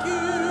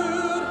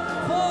rescued,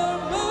 for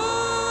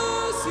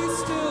mercy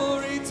still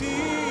redeems.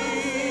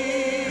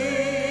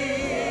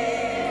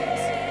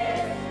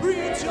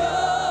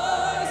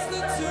 Rejoice,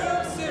 the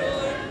tomb still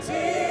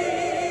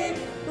empty.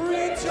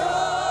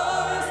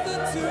 Rejoice, the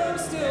tomb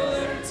still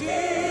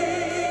empty.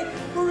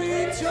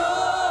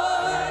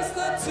 Rejoice,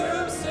 the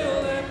tomb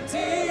still empty.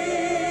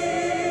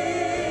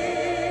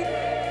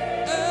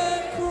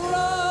 And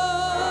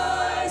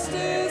Christ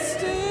is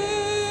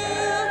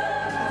still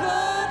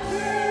the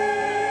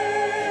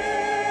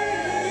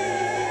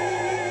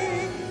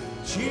King.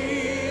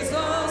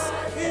 Jesus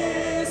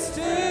is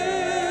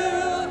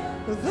still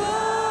the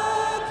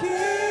King.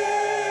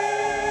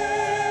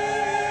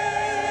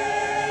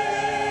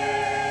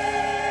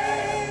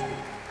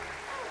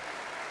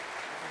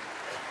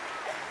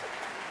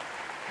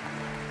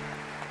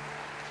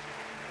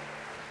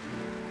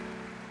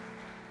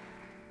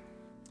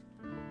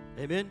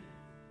 Amen.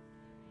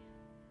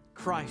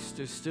 Christ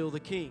is still the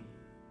King.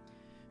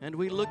 And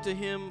we look to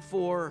him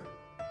for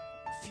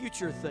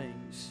future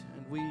things.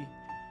 And we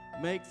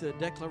make the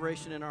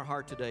declaration in our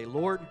heart today,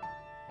 Lord,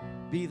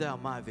 be thou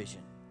my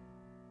vision.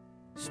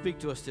 Speak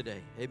to us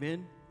today.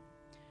 Amen.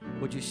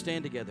 Would you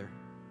stand together?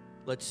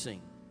 Let's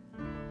sing.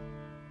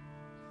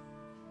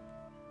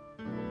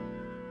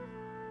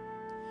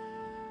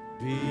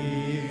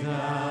 Be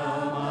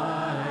thou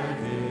my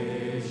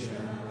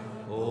vision,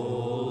 O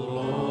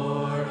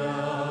Lord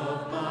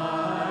of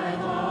my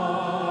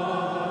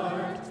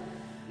heart.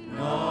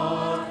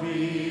 Not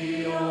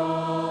be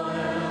all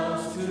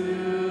else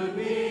to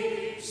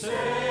me,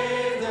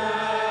 save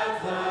that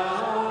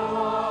thou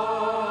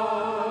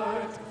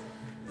art.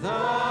 Thou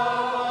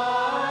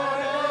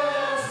art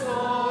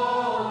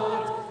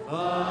exalted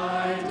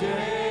by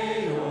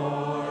day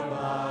or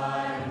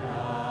by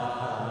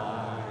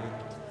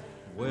night.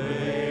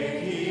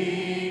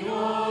 Waking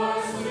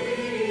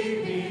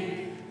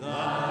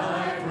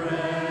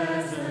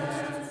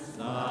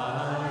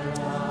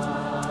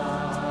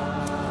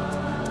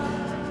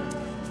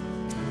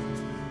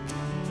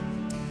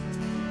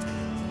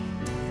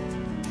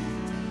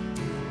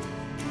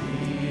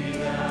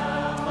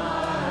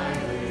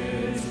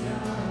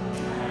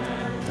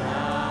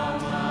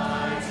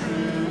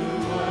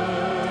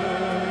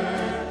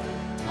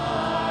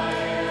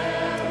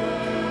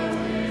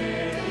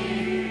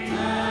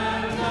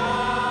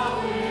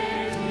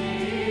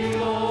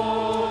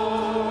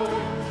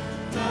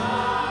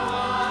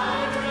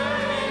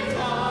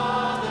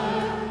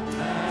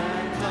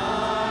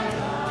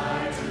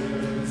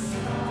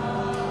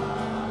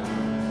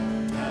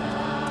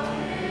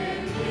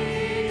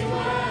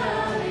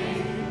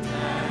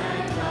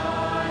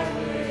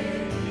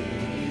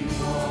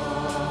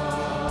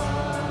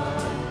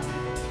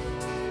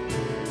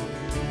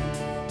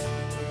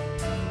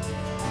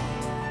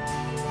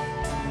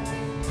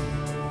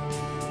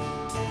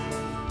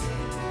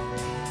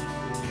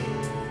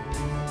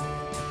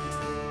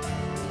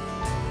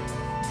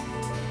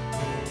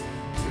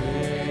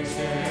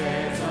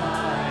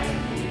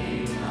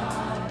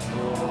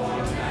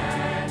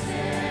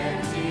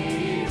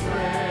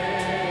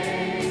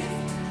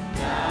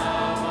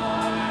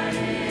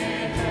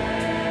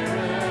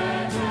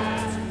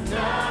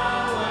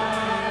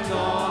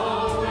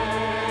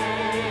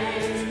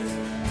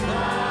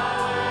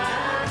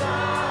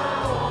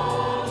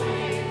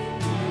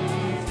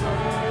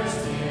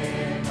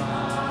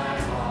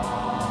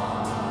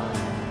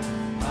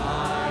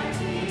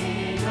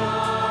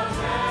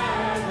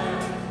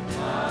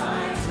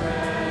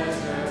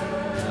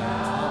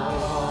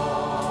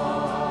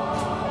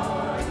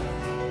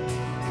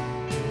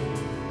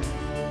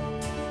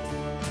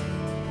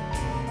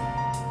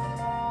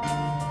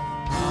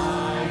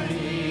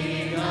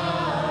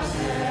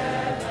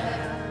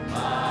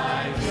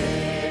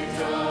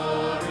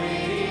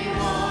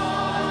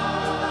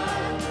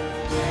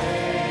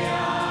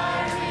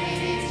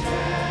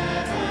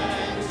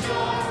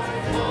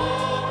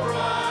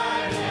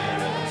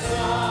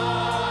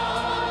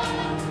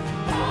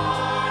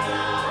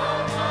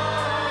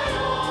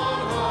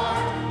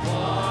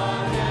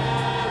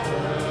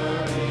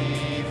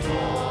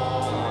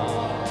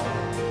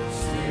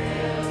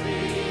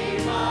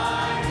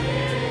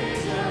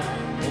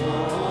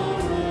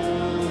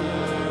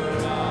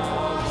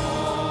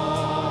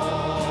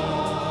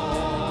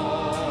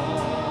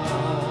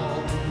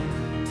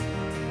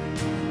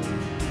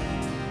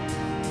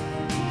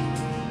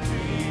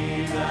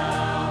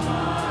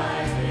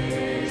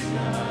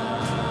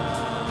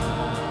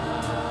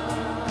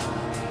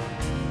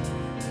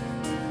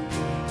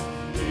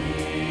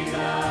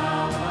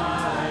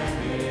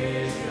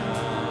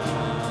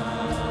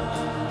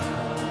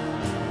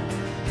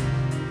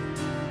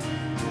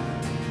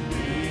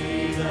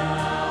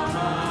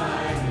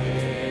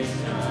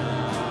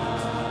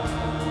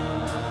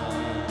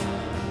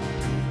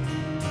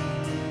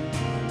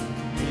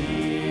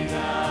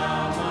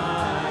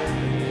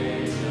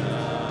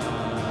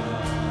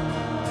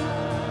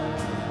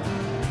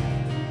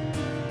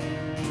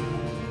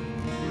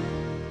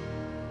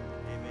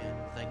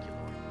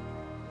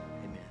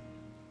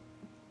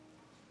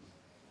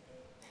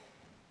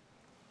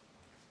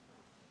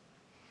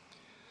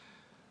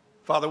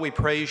Father, we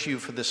praise you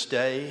for this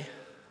day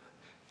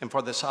and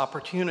for this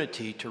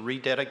opportunity to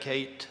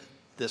rededicate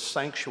this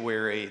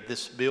sanctuary,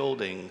 this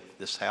building,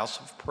 this house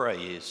of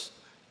praise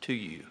to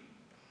you.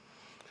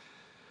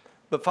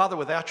 But Father,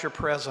 without your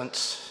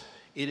presence,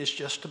 it is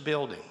just a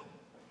building.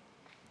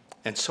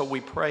 And so we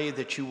pray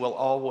that you will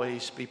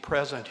always be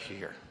present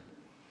here.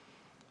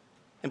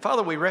 And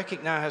Father, we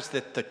recognize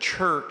that the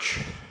church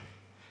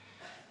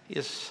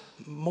is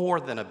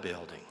more than a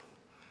building.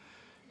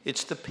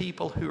 It's the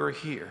people who are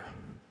here.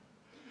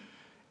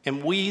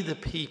 And we, the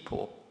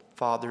people,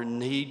 Father,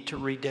 need to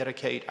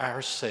rededicate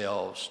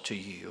ourselves to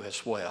you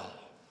as well.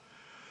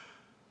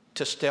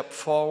 To step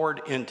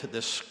forward into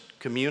this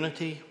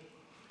community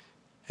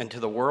and to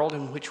the world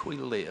in which we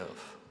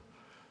live,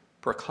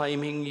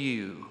 proclaiming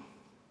you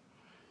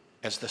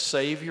as the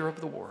Savior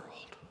of the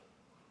world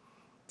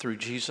through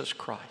Jesus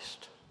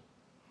Christ.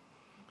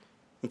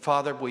 And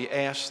Father, we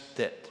ask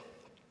that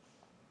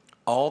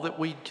all that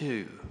we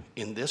do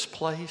in this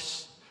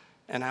place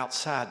and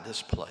outside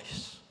this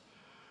place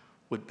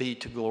would be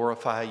to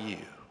glorify you.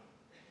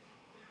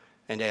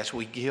 And as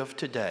we give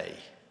today,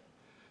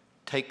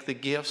 take the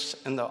gifts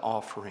and the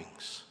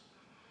offerings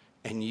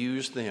and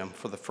use them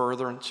for the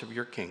furtherance of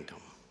your kingdom.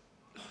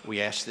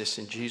 We ask this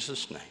in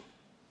Jesus' name.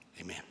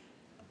 Amen.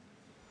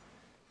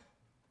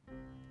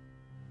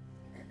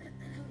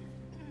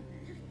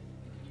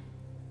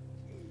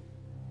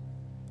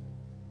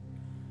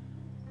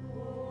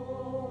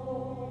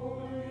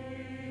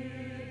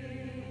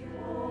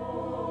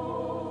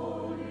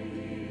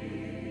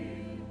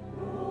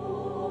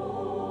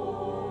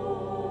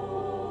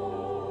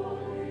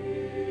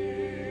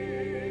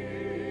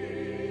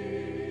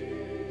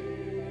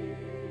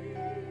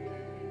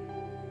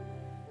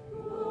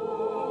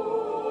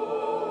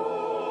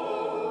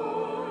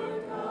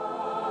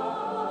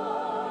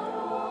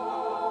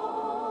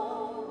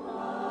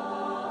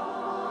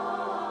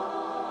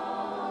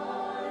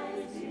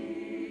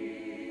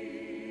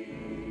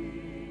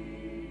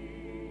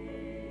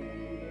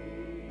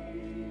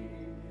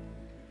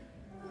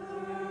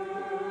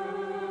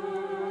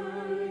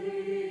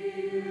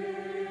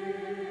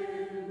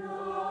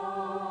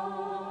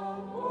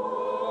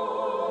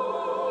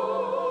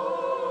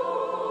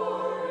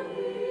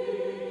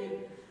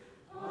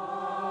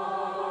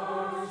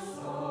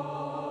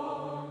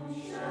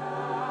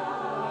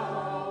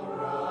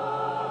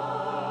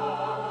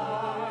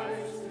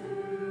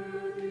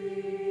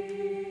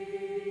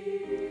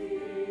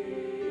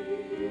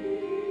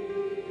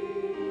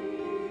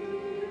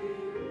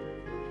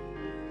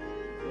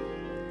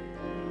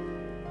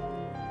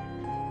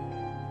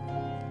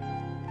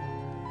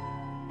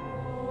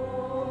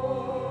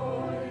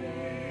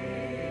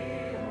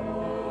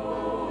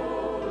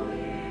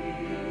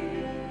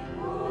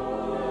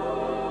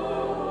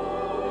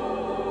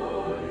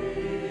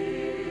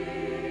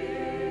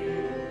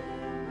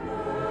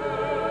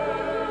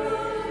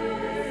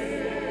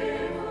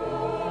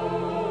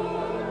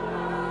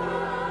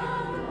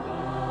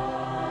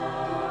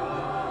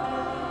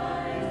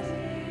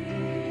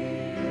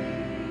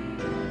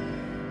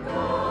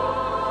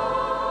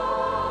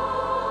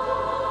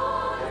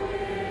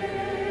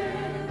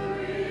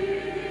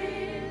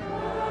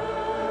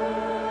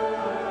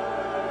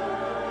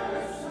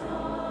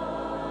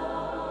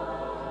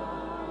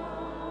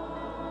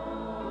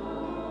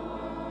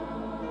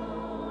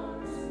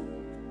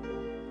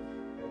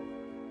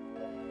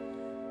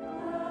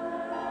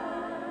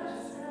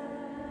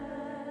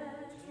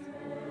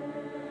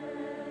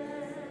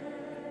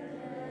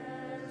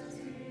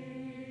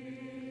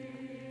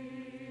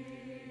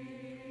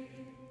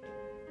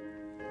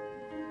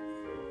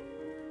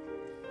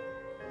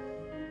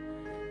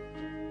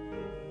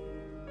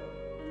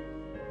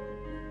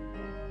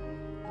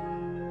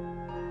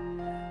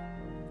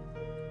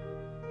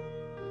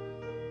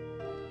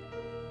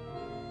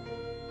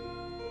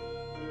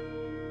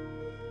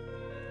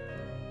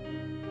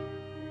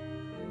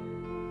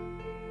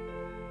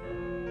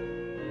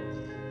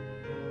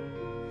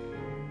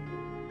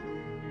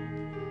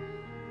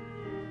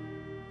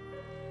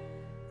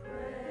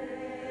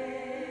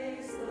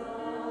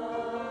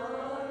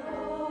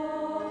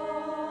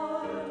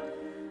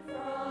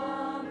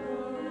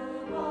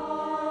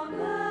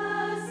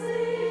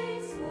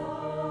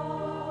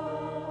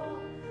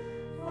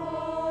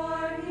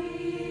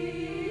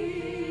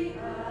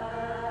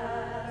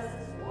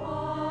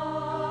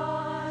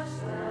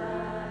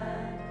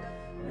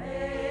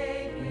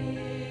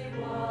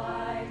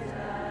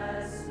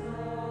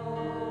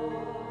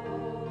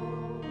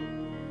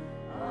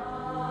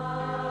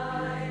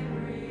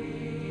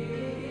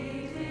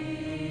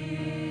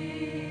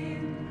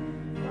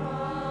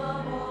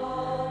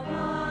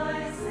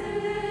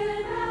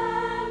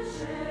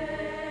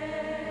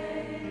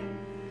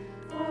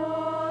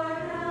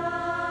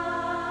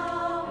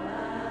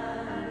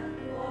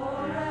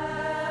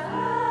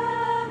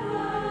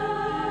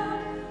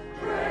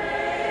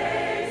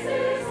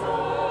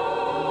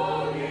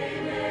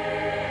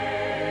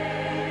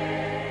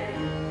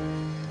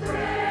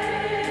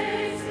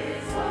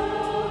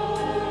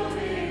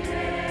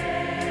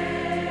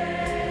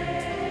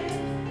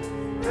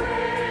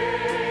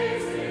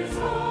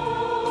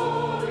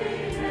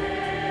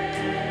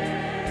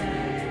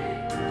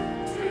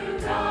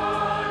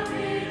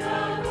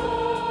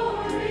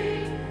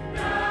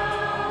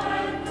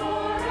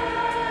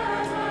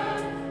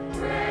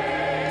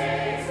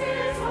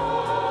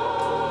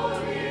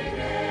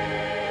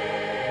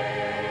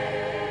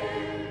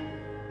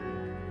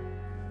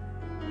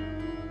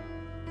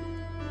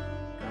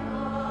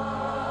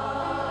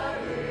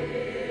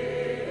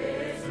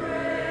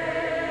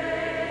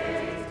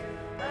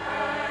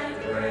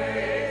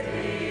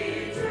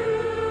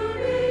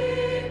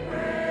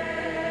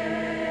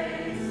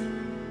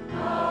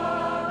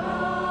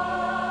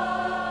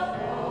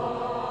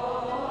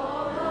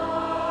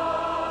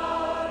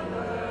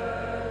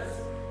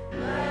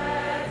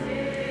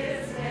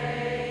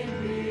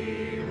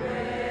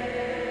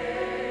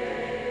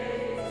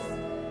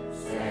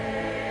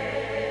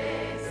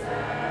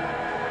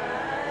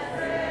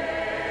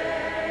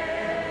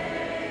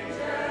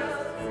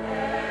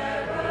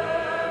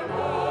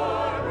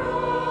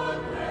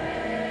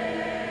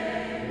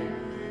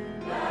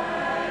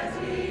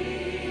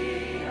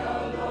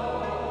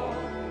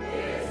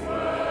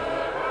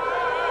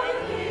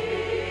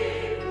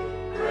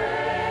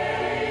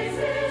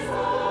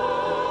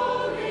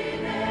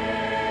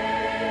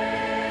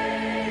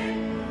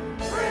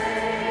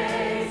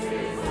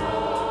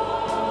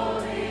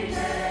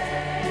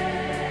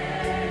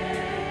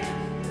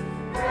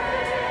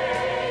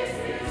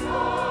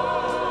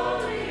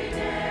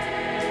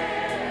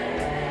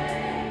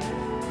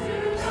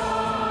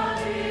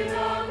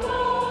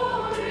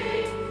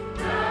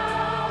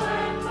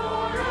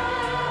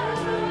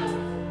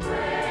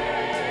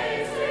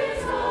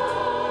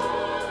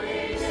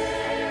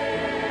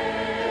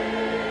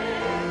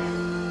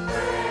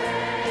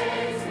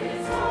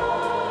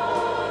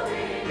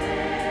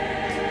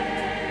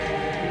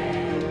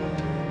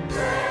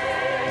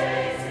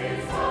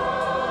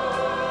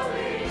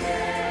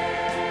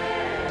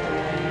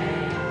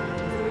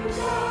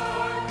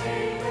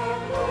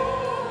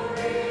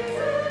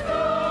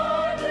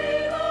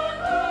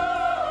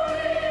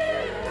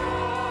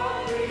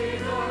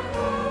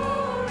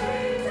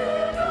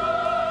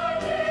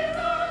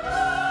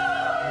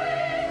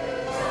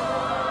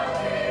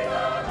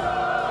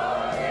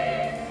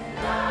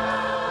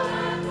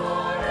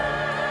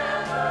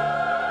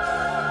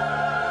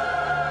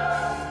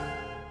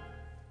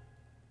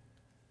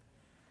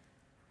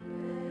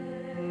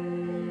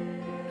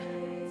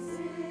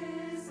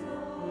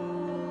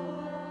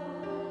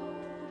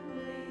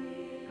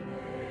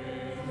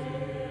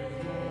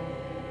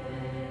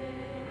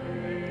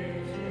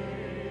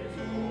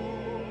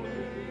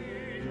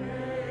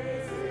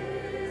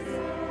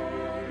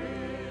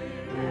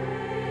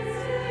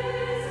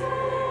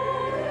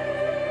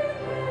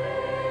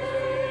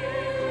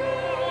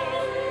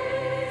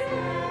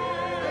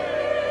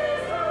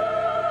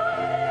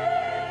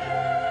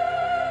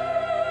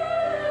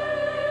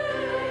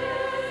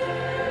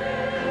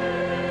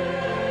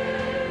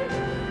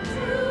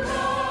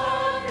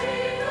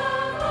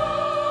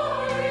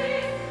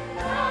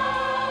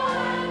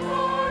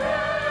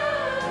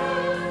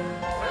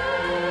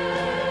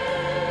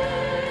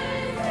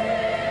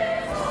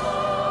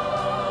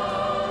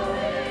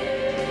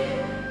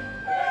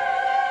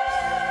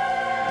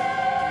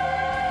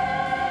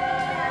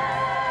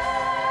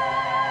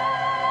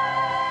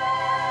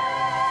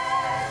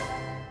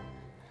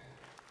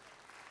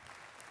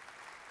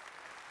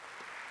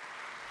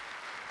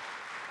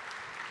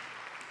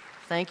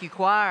 Thank you,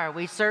 choir.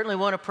 We certainly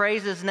want to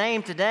praise His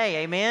name today.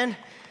 Amen.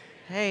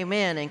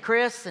 Amen. And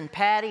Chris and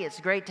Patty,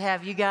 it's great to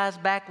have you guys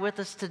back with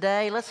us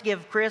today. Let's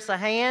give Chris a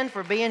hand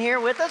for being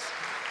here with us.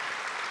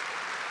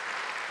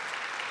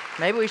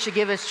 Maybe we should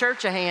give his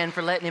church a hand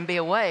for letting him be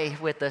away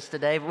with us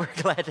today, but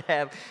we're glad to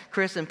have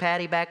Chris and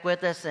Patty back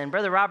with us. And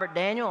Brother Robert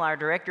Daniel, our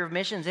Director of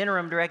Missions,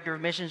 Interim Director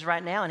of Missions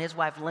right now, and his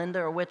wife Linda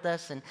are with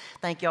us. And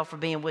thank y'all for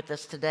being with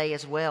us today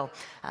as well.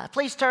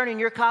 Please turn in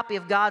your copy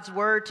of God's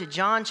Word to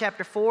John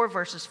chapter 4,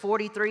 verses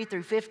 43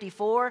 through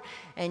 54.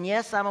 And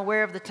yes, I'm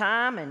aware of the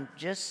time, and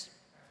just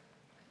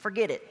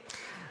forget it.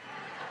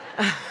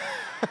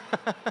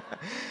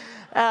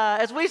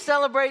 As we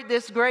celebrate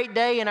this great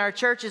day in our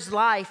church's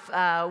life,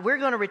 we're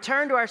going to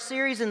return to our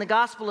series in the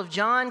Gospel of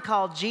John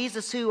called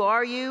Jesus, Who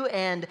Are You?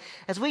 And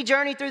as we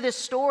journey through this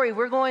story,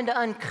 we're going to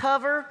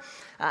uncover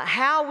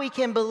how we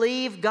can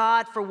believe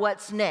God for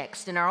what's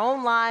next in our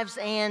own lives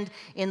and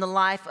in the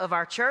life of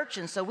our church.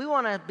 And so we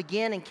want to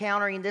begin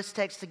encountering this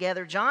text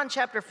together. John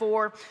chapter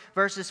 4,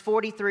 verses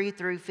 43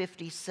 through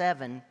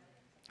 57.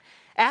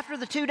 After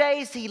the 2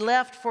 days he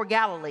left for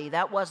Galilee.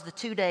 That was the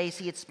 2 days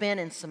he had spent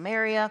in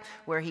Samaria,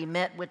 where he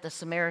met with the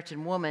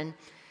Samaritan woman.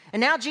 And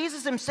now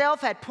Jesus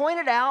himself had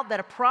pointed out that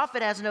a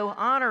prophet has no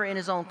honor in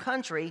his own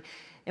country.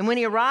 And when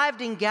he arrived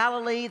in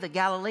Galilee, the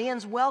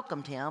Galileans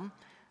welcomed him.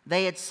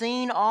 They had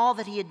seen all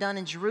that he had done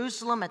in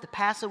Jerusalem at the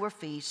Passover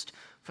feast,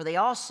 for they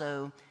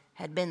also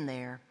had been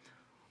there.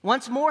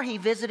 Once more he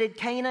visited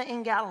Cana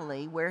in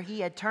Galilee, where he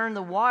had turned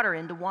the water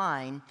into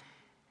wine.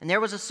 And there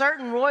was a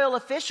certain royal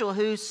official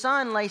whose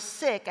son lay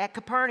sick at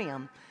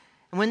Capernaum.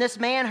 And when this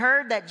man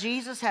heard that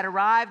Jesus had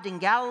arrived in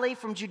Galilee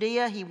from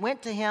Judea, he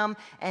went to him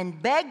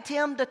and begged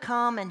him to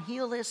come and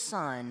heal his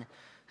son,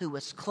 who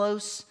was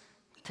close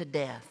to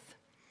death.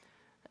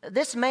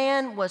 This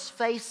man was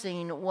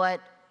facing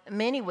what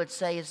many would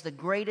say is the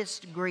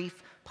greatest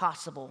grief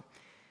possible.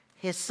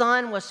 His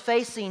son was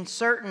facing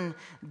certain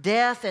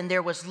death, and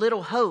there was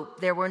little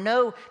hope. There were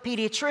no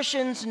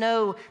pediatricians,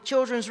 no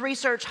children's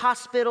research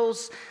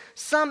hospitals.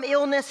 Some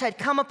illness had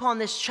come upon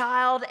this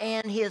child,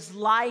 and his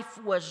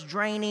life was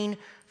draining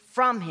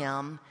from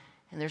him.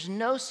 And there's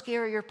no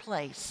scarier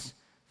place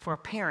for a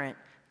parent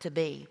to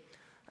be.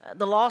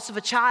 The loss of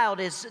a child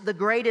is the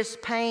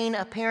greatest pain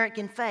a parent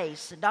can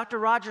face. Dr.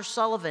 Roger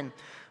Sullivan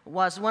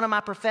was one of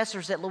my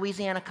professors at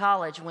Louisiana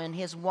College when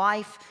his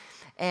wife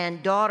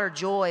and daughter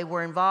Joy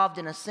were involved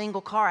in a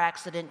single car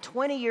accident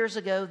 20 years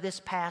ago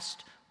this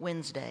past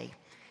Wednesday.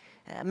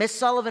 Miss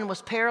Sullivan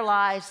was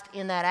paralyzed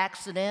in that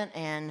accident,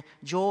 and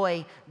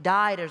Joy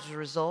died as a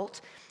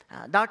result.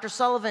 Dr.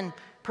 Sullivan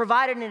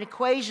provided an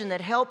equation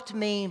that helped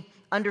me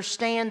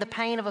understand the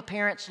pain of a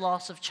parent's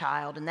loss of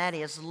child, and that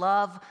is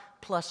love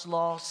plus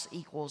loss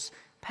equals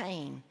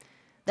pain.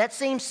 That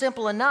seems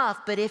simple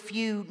enough, but if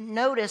you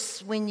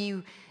notice, when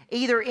you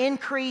either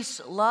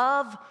increase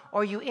love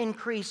or you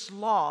increase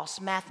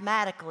loss,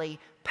 mathematically,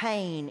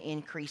 pain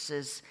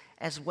increases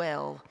as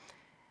well.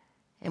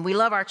 And we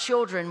love our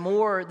children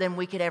more than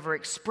we could ever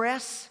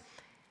express,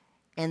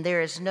 and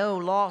there is no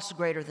loss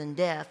greater than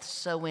death.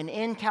 So when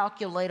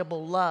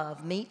incalculable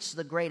love meets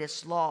the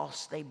greatest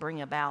loss, they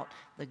bring about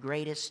the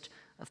greatest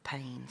of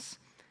pains.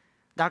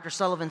 Dr.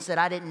 Sullivan said,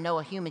 I didn't know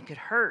a human could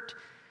hurt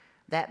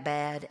that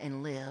bad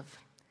and live.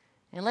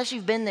 Unless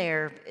you've been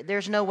there,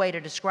 there's no way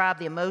to describe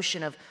the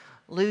emotion of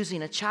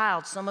losing a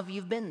child. Some of you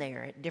have been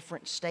there at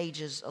different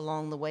stages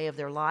along the way of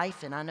their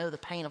life, and I know the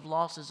pain of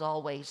loss is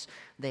always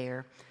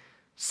there.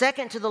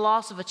 Second to the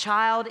loss of a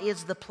child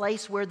is the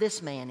place where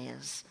this man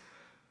is,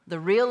 the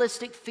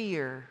realistic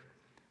fear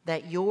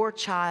that your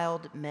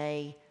child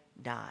may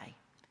die.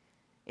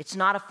 It's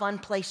not a fun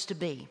place to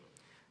be.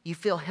 You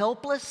feel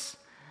helpless,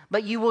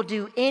 but you will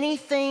do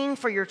anything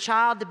for your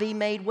child to be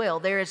made well.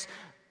 There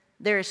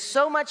is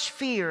so much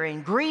fear,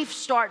 and grief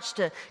starts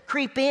to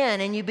creep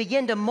in, and you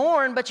begin to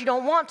mourn, but you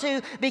don't want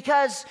to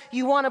because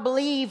you want to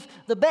believe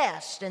the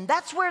best. And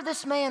that's where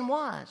this man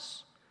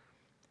was.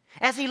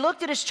 As he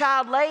looked at his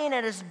child laying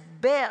on his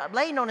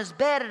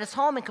bed at his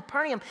home in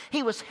Capernaum,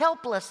 he was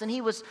helpless and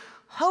he was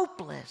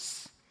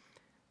hopeless.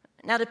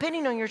 Now,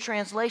 depending on your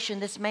translation,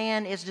 this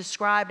man is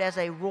described as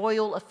a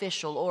royal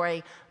official or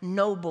a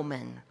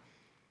nobleman.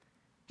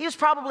 He was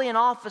probably an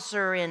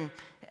officer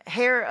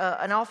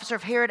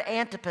of Herod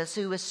Antipas,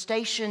 who was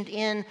stationed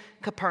in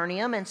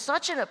Capernaum, and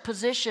such a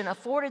position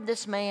afforded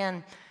this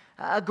man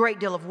a great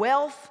deal of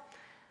wealth,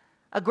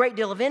 a great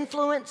deal of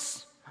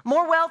influence,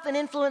 more wealth and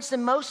influence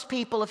than most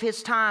people of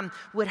his time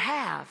would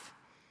have.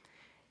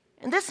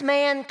 And this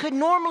man could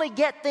normally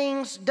get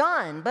things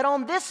done, but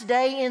on this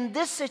day, in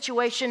this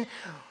situation,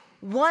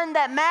 one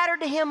that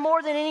mattered to him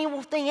more than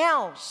anything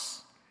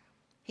else,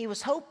 he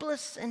was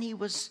hopeless and he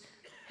was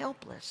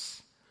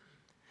helpless.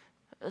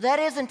 That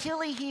is,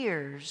 until he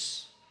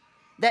hears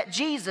that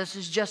Jesus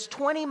is just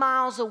 20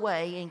 miles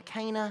away in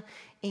Cana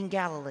in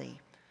Galilee.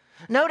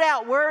 No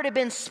doubt word had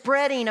been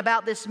spreading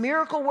about this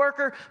miracle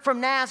worker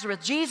from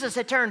Nazareth. Jesus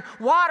had turned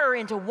water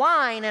into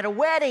wine at a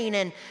wedding,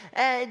 and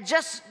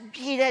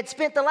he had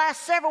spent the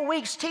last several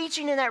weeks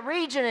teaching in that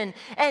region,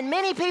 and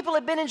many people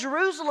had been in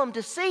Jerusalem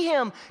to see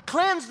him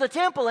cleanse the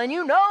temple, and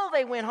you know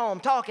they went home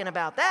talking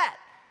about that.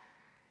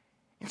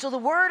 And so the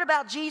word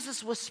about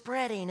Jesus was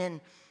spreading,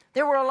 and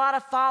there were a lot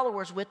of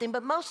followers with him,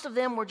 but most of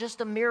them were just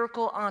a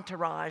miracle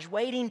entourage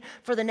waiting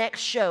for the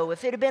next show.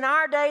 If it had been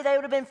our day, they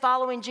would have been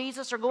following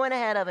Jesus or going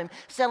ahead of him,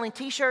 selling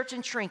T-shirts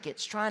and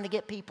trinkets, trying to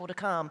get people to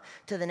come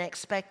to the next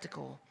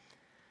spectacle.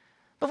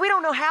 But we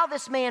don't know how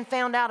this man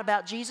found out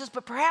about Jesus,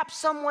 but perhaps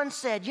someone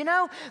said, you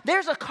know,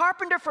 there's a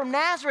carpenter from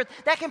Nazareth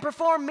that can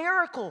perform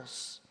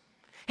miracles.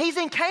 He's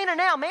in Cana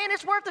now. Man,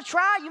 it's worth a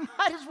try. You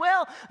might as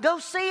well go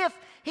see if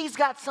he's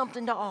got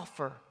something to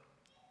offer.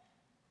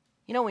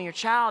 You know, when your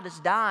child is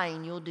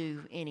dying, you'll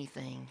do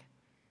anything,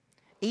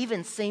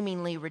 even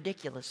seemingly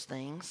ridiculous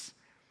things.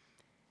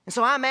 And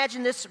so I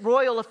imagine this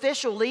royal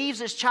official leaves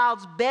his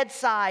child's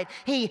bedside.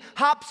 He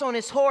hops on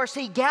his horse.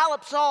 He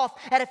gallops off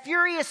at a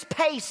furious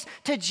pace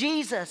to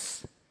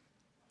Jesus.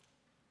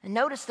 And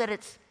notice that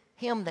it's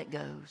him that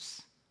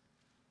goes.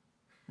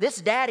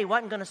 This daddy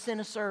wasn't going to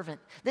send a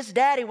servant. This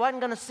daddy wasn't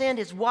going to send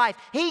his wife.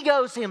 He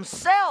goes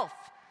himself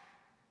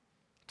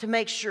to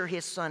make sure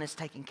his son is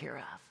taken care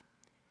of.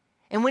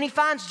 And when he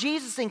finds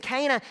Jesus in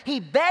Cana,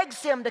 he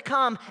begs him to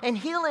come and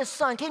heal his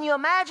son. Can you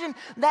imagine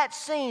that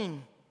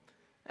scene?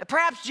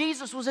 Perhaps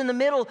Jesus was in the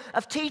middle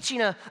of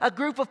teaching a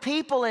group of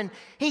people, and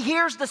he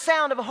hears the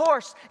sound of a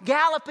horse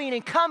galloping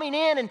and coming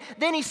in, and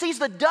then he sees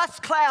the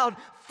dust cloud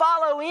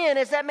follow in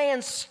as that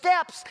man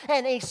steps,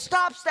 and he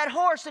stops that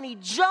horse, and he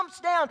jumps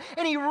down,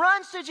 and he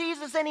runs to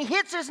Jesus, and he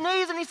hits his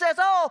knees, and he says,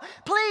 oh,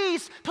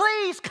 please,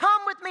 please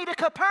come with me to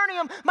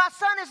Capernaum. My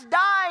son is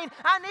dying.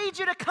 I need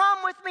you to come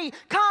with me.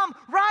 Come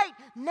right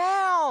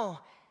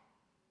now.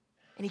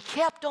 And he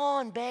kept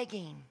on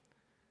begging.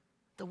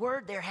 The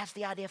word there has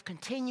the idea of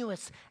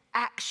continuous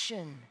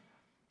action.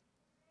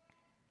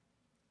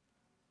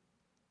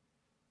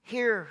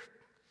 Here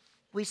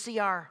we see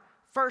our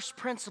first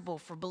principle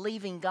for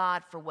believing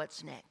God for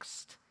what's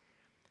next.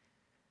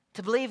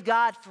 To believe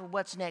God for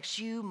what's next,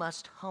 you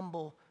must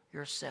humble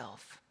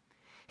yourself.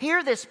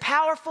 Here, this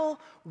powerful,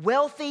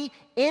 wealthy,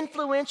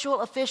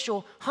 influential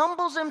official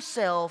humbles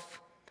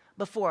himself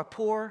before a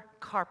poor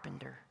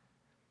carpenter.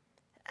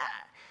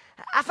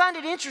 I find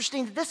it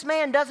interesting that this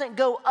man doesn't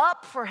go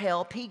up for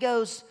help. He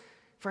goes,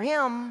 for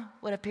him,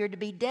 what appeared to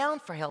be down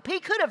for help. He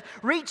could have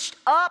reached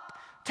up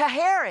to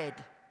Herod.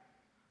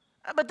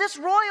 But this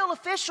royal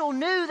official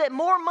knew that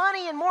more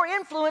money and more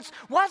influence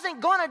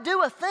wasn't going to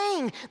do a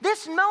thing.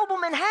 This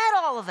nobleman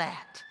had all of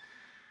that.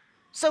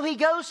 So he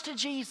goes to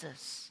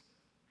Jesus.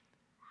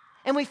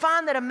 And we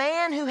find that a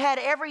man who had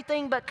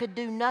everything but could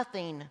do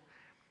nothing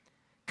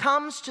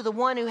comes to the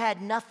one who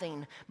had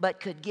nothing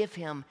but could give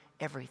him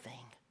everything.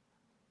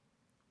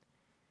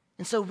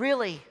 And so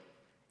really,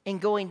 in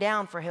going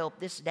down for help,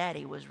 this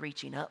daddy was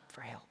reaching up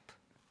for help.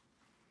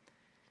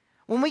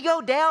 When we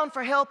go down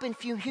for help in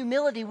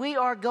humility, we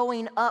are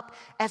going up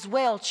as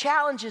well.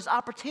 Challenges,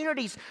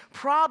 opportunities,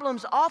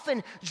 problems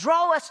often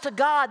draw us to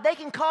God. They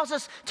can cause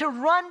us to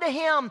run to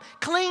Him,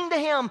 cling to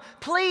Him,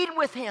 plead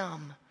with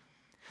Him.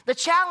 The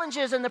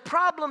challenges and the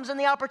problems and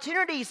the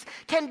opportunities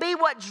can be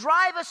what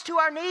drive us to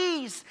our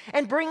knees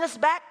and bring us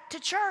back to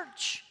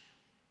church.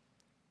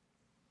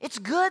 It's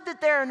good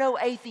that there are no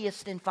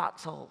atheists in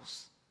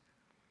foxholes.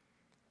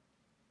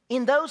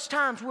 In those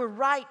times, we're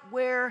right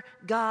where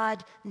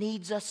God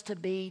needs us to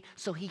be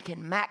so He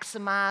can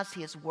maximize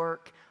His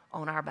work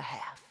on our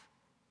behalf.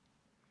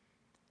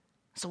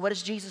 So what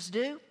does Jesus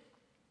do?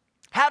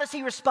 How does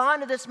He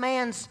respond to this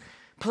man's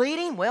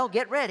pleading? Well,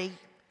 get ready.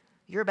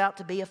 You're about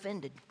to be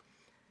offended.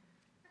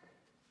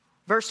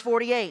 Verse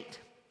 48.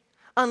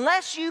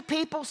 Unless you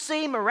people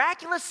see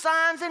miraculous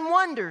signs and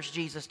wonders,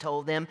 Jesus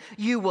told them,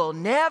 you will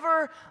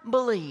never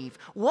believe.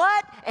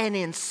 What an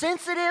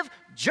insensitive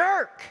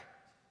jerk.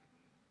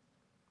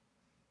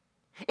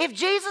 If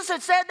Jesus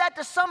had said that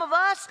to some of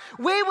us,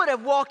 we would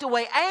have walked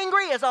away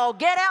angry as all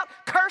get out,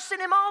 cursing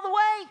Him all the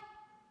way.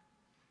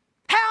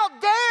 How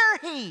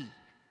dare He?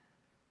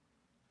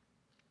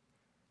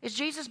 Is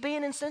Jesus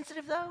being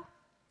insensitive, though?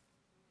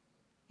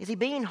 Is He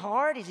being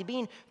hard? Is He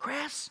being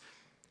crass?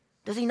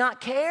 Does He not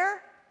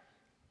care?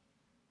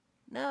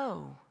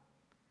 No.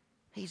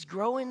 He's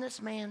growing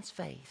this man's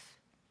faith.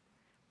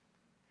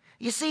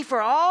 You see,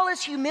 for all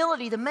his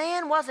humility, the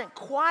man wasn't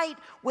quite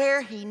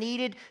where he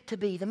needed to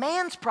be. The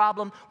man's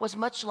problem was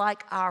much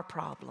like our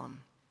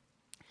problem.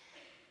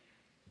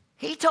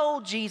 He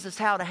told Jesus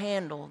how to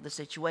handle the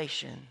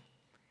situation,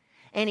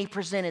 and he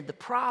presented the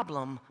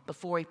problem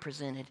before he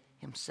presented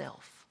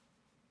himself.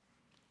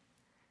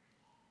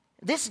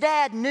 This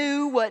dad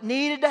knew what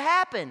needed to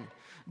happen.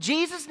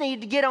 Jesus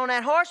needed to get on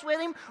that horse with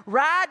him,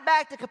 ride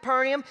back to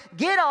Capernaum,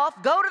 get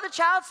off, go to the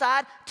child's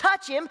side,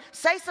 touch him,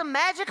 say some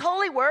magic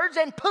holy words,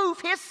 and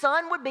poof, his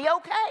son would be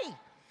okay.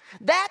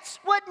 That's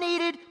what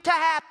needed to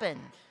happen.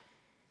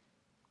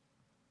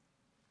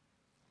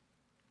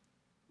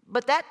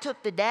 But that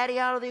took the daddy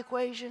out of the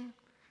equation.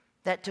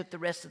 That took the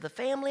rest of the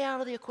family out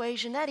of the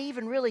equation. That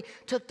even really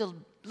took the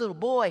little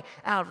boy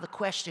out of the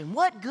question.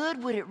 What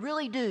good would it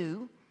really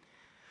do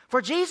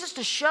for Jesus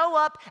to show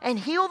up and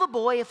heal the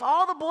boy if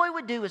all the boy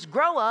would do is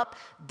grow up,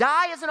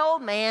 die as an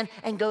old man,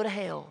 and go to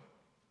hell?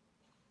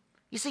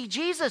 You see,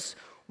 Jesus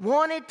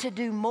wanted to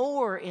do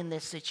more in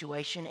this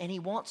situation, and he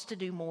wants to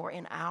do more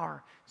in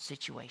our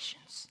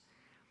situations.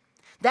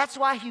 That's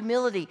why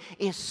humility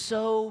is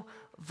so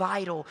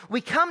vital. We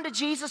come to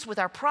Jesus with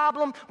our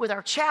problem, with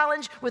our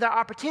challenge, with our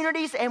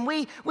opportunities, and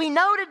we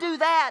know to do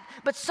that.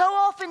 But so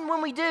often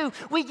when we do,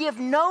 we give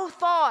no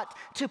thought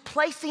to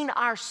placing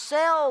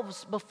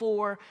ourselves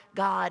before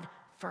God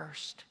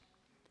first.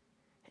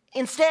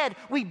 Instead,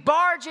 we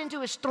barge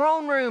into his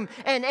throne room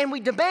and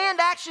we demand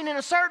action in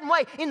a certain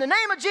way. In the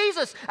name of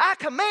Jesus, I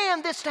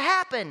command this to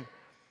happen.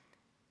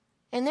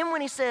 And then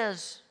when he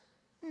says,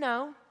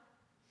 no,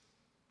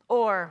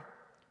 or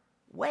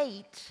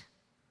wait,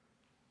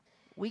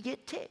 we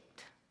get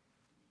ticked.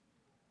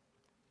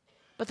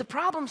 But the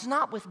problem's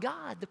not with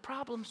God, the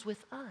problem's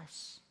with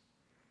us.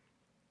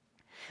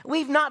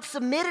 We've not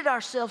submitted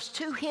ourselves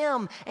to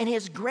him and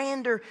his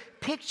grander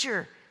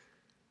picture.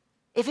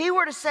 If he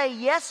were to say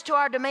yes to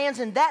our demands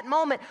in that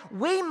moment,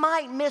 we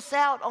might miss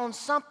out on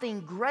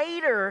something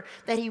greater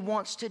that he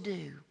wants to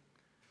do.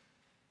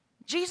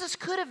 Jesus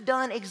could have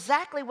done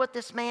exactly what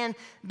this man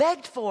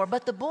begged for,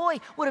 but the boy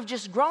would have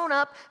just grown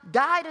up,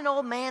 died an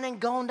old man, and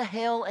gone to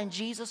hell, and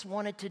Jesus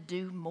wanted to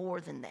do more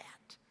than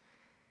that.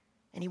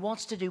 And he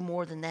wants to do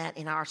more than that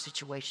in our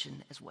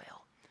situation as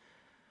well.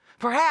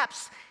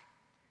 Perhaps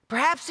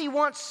he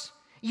wants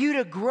you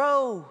to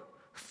grow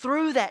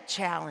through that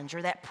challenge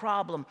or that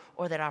problem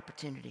or that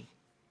opportunity.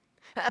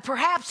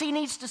 Perhaps he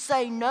needs to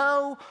say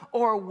no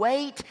or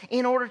wait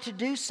in order to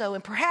do so.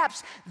 And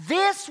perhaps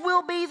this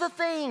will be the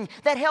thing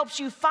that helps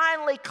you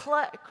finally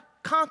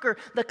conquer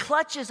the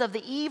clutches of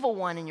the evil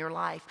one in your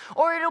life.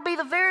 Or it'll be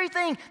the very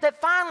thing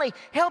that finally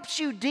helps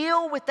you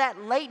deal with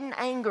that latent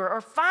anger.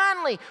 Or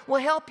finally will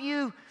help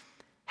you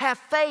have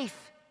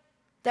faith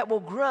that will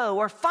grow.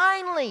 Or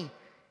finally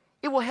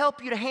it will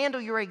help you to handle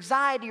your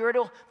anxiety, or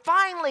it'll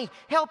finally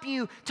help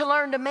you to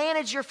learn to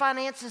manage your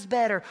finances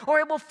better, or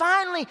it will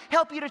finally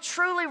help you to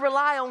truly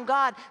rely on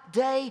God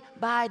day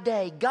by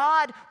day.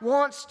 God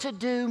wants to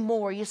do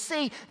more. You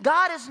see,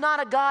 God is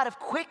not a God of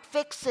quick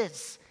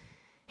fixes.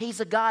 He's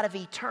a God of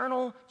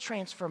eternal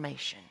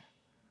transformation.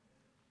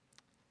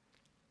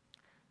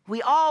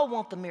 We all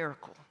want the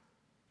miracle.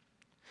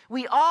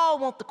 We all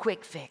want the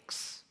quick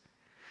fix.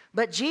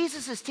 But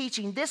Jesus is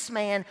teaching this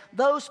man,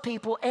 those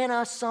people, and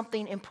us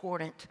something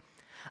important.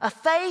 A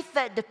faith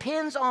that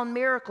depends on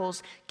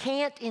miracles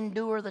can't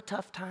endure the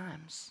tough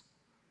times.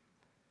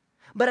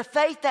 But a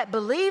faith that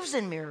believes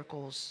in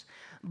miracles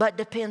but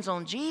depends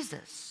on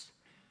Jesus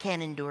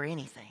can endure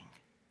anything.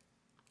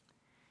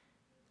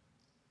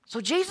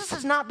 So Jesus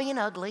is not being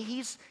ugly.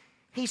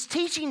 He's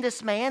teaching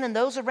this man and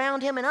those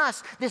around him and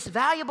us this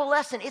valuable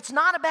lesson. It's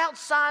not about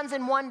signs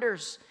and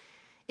wonders.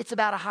 It's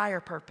about a higher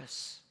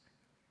purpose.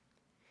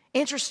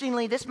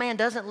 Interestingly, this man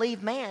doesn't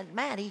leave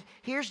mad. He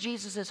hears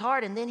Jesus'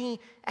 heart, and then he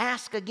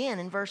asks again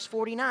in verse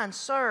 49,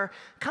 "Sir,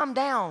 come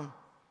down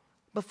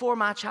before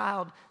my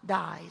child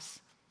dies."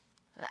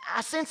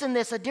 I sense in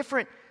this a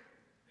different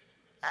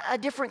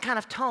kind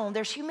of tone.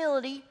 There's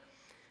humility,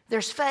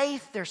 there's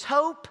faith, there's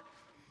hope.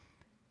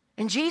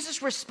 And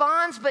Jesus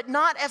responds, but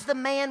not as the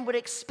man would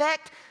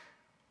expect,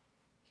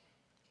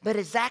 but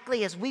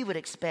exactly as we would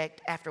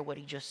expect after what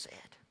he just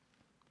said.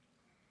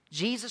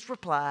 Jesus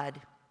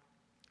replied,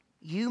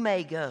 "You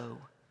may go,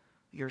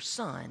 your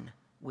son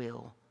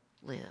will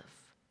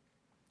live."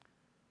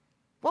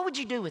 What would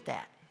you do with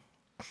that?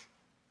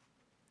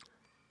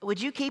 Would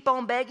you keep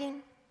on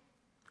begging?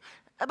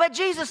 But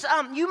Jesus,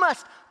 you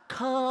must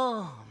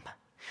come.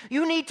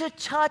 You need to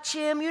touch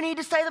him. You need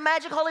to say the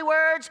magic holy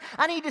words.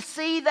 I need to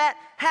see that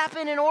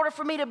happen in order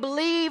for me to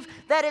believe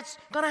that it's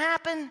going to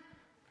happen.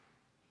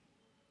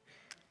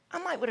 I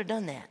might would have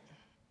done that.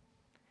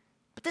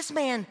 But this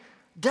man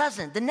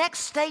doesn't. The next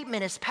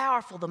statement is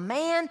powerful. The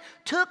man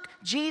took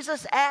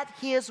Jesus at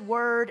his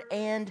word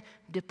and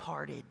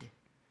departed.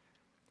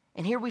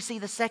 And here we see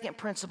the second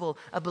principle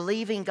of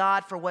believing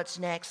God for what's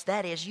next.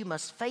 That is, you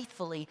must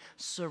faithfully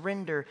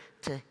surrender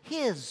to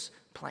his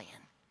plan.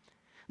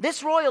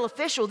 This royal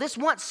official, this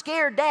once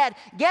scared dad,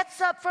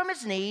 gets up from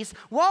his knees,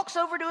 walks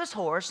over to his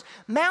horse,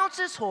 mounts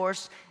his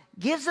horse,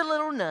 gives a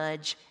little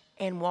nudge,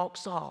 and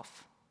walks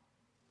off.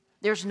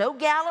 There's no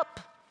gallop.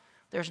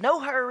 There's no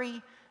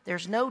hurry.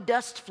 There's no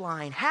dust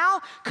flying.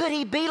 How could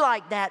he be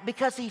like that?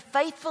 Because he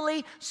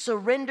faithfully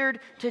surrendered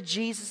to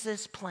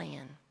Jesus'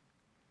 plan.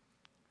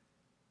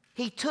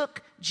 He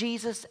took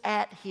Jesus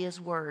at his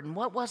word. And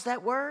what was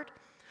that word?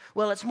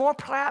 Well, it's more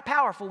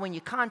powerful when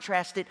you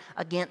contrast it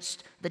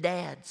against the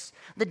dad's.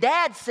 The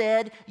dad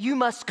said, "You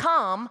must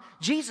come."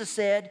 Jesus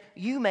said,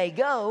 "You may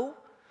go."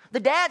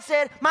 The dad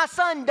said, "My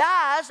son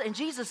dies." And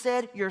Jesus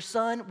said, "Your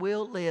son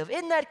will live."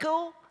 Isn't that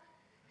cool?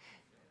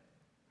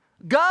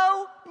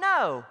 Go?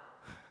 No.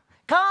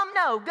 Come?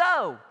 No.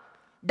 Go.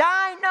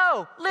 Dying?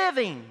 No,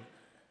 living.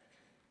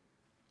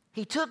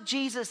 He took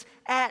Jesus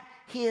at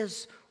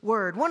his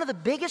word. One of the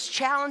biggest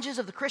challenges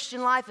of the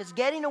Christian life is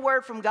getting a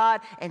word from God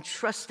and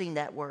trusting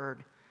that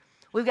word.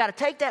 We've got to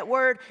take that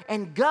word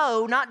and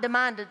go, not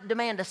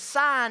demand a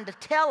sign to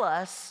tell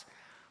us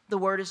the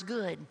word is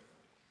good.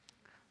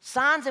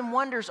 Signs and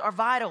wonders are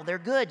vital. They're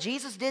good.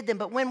 Jesus did them.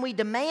 But when we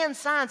demand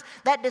signs,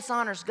 that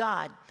dishonors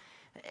God.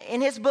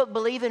 In his book,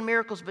 Believe in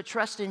Miracles But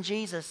Trust in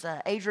Jesus,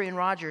 Adrian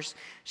Rogers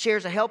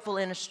shares a helpful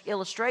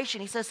illustration.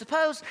 He says,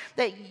 suppose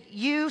that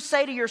you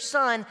say to your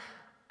son,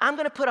 I'm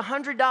going to put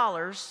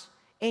 $100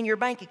 in your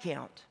bank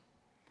account.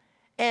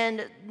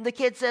 And the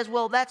kid says,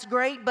 well, that's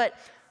great, but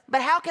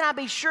how can I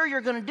be sure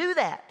you're going to do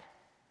that?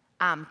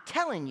 I'm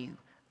telling you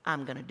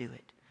I'm going to do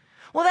it.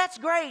 Well, that's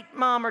great,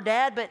 Mom or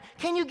Dad, but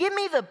can you give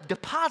me the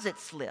deposit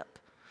slip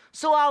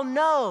so I'll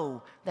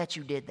know that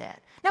you did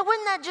that? Now,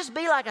 wouldn't that just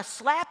be like a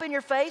slap in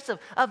your face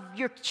of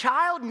your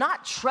child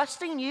not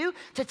trusting you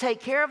to take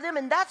care of them?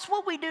 And that's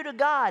what we do to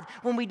God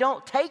when we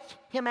don't take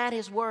him at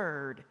his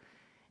word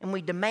and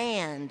we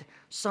demand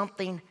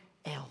something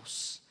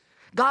else.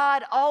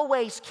 God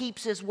always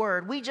keeps his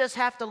word. We just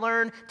have to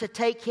learn to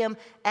take him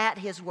at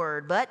his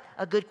word. But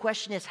a good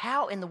question is,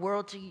 how in the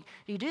world do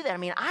you do that? I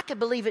mean, I could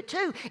believe it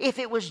too if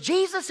it was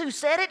Jesus who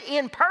said it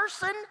in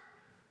person.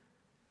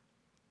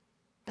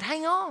 But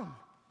hang on.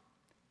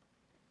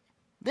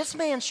 This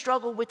man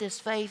struggled with his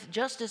faith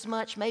just as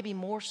much, maybe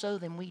more so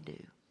than we do.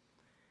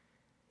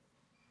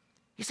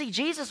 You see,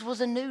 Jesus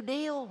was a new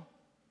deal.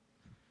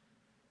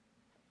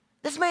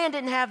 This man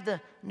didn't have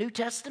the New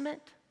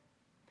Testament.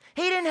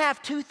 He didn't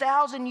have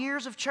 2,000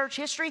 years of church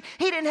history.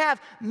 He didn't have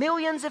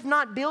millions, if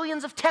not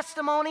billions, of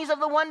testimonies of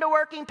the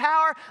wonder-working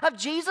power of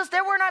Jesus.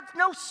 There were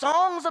no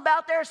songs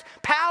about there's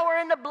power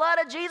in the blood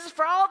of Jesus.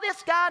 For all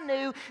this guy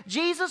knew,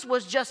 Jesus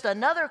was just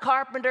another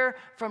carpenter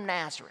from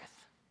Nazareth.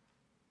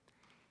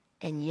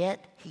 And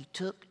yet, he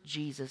took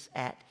Jesus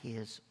at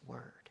his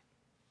word.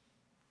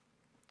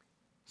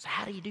 So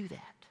how do you do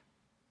that?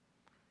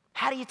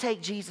 How do you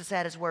take Jesus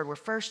at his word? Well,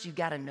 first, you've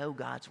got to know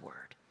God's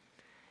word.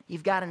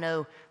 You've got to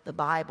know the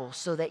Bible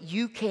so that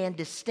you can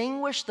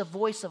distinguish the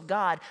voice of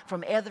God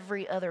from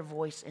every other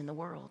voice in the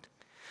world.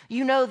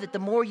 You know that the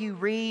more you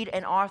read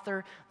an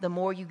author, the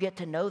more you get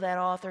to know that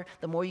author,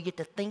 the more you get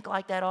to think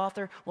like that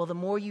author. Well, the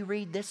more you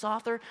read this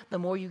author, the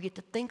more you get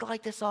to think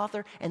like this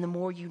author, and the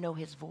more you know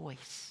his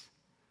voice.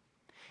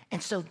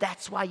 And so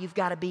that's why you've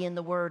got to be in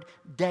the Word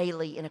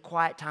daily in a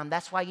quiet time.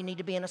 That's why you need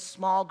to be in a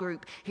small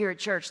group here at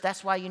church.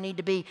 That's why you need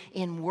to be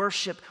in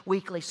worship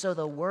weekly so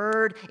the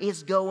Word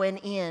is going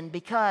in.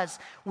 Because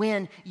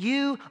when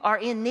you are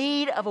in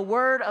need of a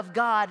Word of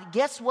God,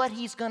 guess what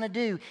He's going to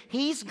do?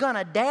 He's going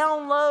to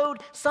download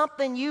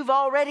something you've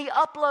already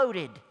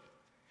uploaded.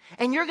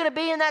 And you're going to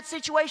be in that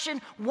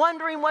situation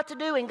wondering what to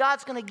do. And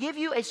God's going to give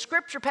you a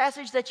scripture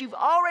passage that you've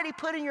already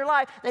put in your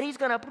life that He's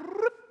going to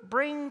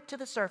bring to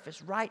the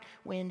surface right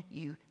when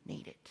you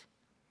need it.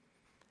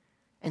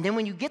 And then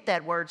when you get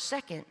that word,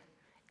 second,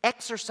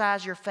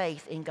 exercise your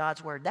faith in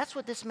God's word. That's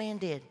what this man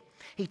did.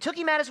 He took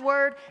him at his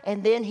word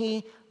and then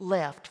he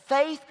left.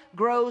 Faith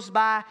grows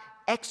by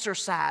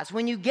exercise.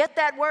 When you get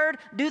that word,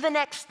 do the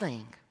next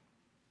thing.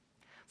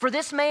 For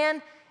this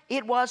man,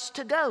 it was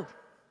to go.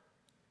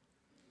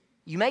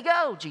 You may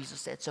go,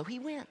 Jesus said, so he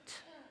went.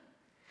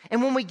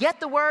 And when we get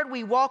the word,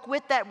 we walk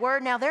with that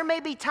word. Now, there may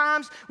be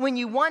times when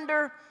you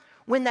wonder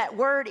when that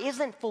word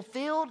isn't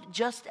fulfilled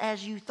just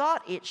as you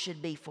thought it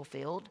should be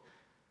fulfilled,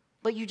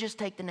 but you just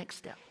take the next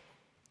step,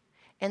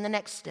 and the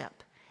next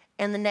step,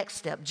 and the next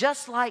step,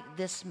 just like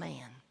this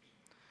man.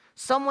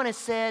 Someone has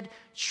said,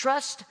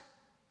 trust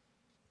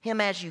him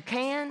as you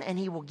can, and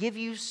he will give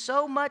you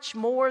so much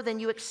more than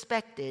you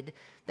expected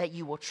that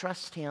you will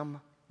trust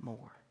him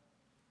more.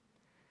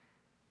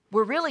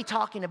 We're really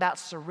talking about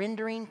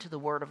surrendering to the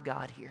Word of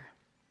God here.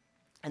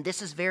 And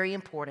this is very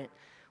important.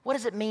 What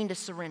does it mean to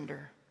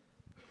surrender?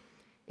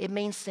 It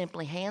means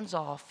simply hands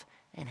off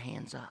and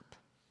hands up.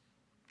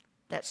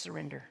 That's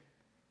surrender.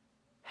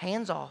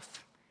 Hands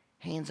off,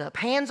 hands up.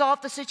 Hands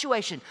off the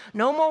situation.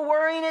 No more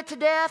worrying it to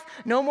death.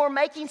 No more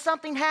making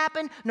something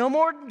happen. No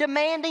more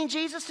demanding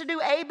Jesus to do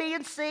A, B,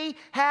 and C.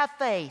 Have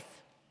faith.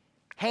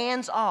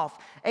 Hands off.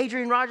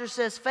 Adrian Rogers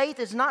says,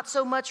 faith is not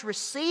so much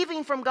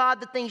receiving from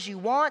God the things you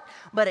want,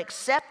 but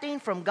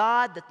accepting from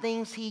God the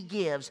things He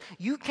gives.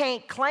 You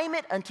can't claim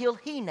it until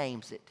He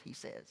names it, he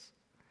says.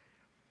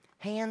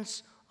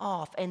 Hands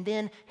off, and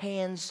then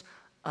hands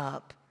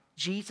up.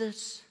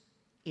 Jesus,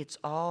 it's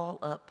all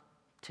up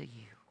to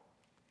you.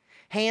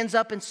 Hands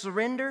up in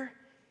surrender.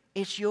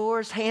 It's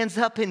yours. Hands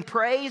up in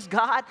praise.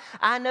 God,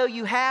 I know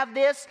you have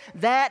this.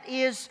 That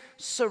is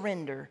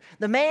surrender.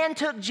 The man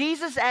took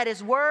Jesus at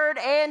his word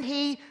and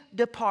he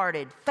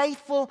departed.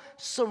 Faithful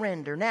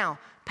surrender. Now,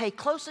 pay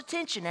close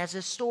attention as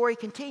this story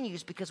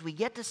continues because we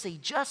get to see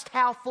just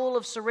how full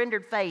of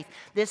surrendered faith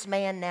this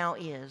man now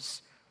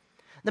is.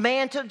 The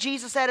man took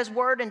Jesus at his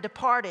word and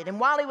departed. And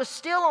while he was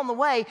still on the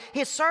way,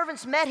 his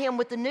servants met him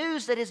with the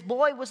news that his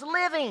boy was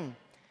living.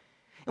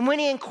 And when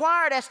he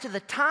inquired as to the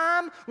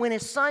time when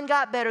his son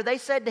got better, they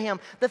said to him,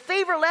 "The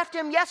fever left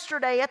him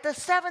yesterday at the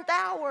 7th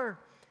hour."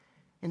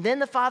 And then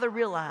the father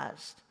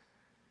realized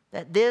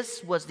that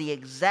this was the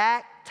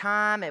exact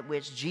time at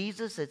which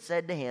Jesus had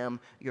said to him,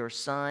 "Your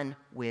son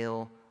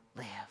will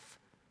live."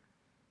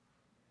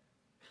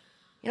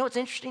 You know what's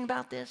interesting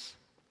about this?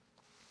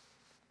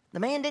 The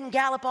man didn't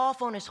gallop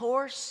off on his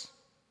horse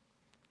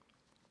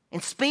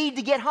and speed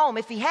to get home.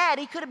 If he had,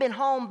 he could have been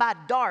home by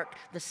dark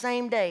the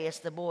same day as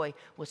the boy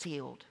was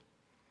healed.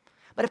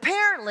 But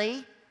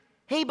apparently,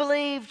 he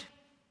believed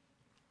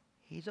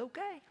he's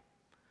okay.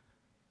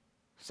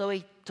 So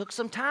he took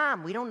some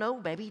time. We don't know.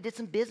 Maybe he did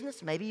some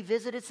business. Maybe he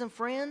visited some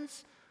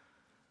friends.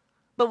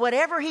 But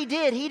whatever he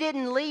did, he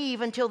didn't leave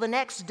until the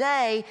next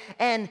day.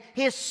 And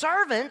his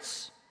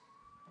servants,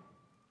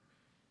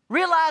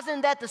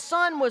 realizing that the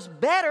son was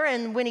better,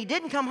 and when he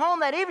didn't come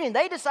home that evening,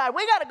 they decided,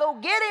 we got to go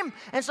get him.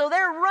 And so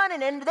they're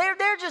running, and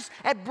they're just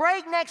at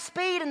breakneck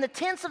speed. And the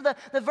tense of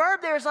the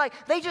verb there is like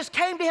they just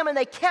came to him and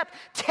they kept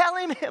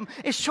telling him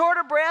in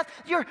shorter breath,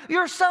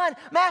 your son,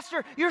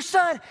 master, your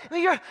son,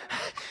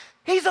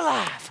 he's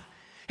alive.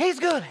 He's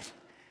good.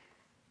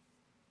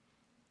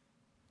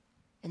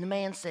 And the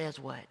man says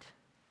what?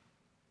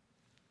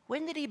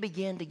 When did he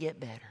begin to get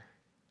better?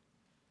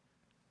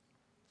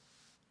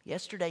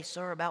 Yesterday,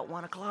 sir, about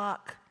 1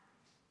 o'clock.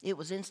 It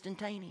was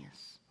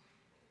instantaneous.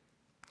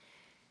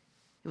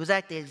 It was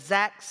at the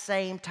exact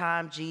same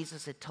time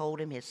Jesus had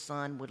told him his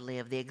son would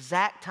live. The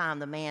exact time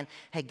the man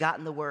had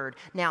gotten the word.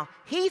 Now,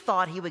 he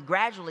thought he would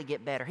gradually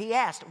get better. He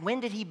asked, when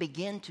did he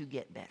begin to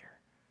get better?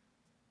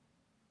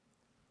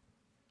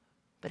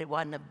 But it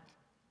wasn't a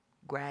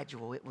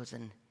gradual, it was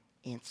an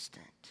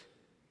instant.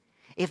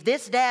 If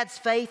this dad's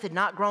faith had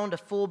not grown to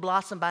full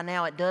blossom by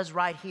now, it does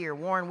right here.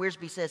 Warren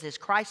Wiersbe says his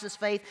crisis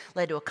faith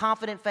led to a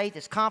confident faith.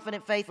 His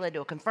confident faith led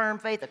to a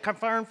confirmed faith. A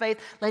confirmed faith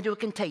led to a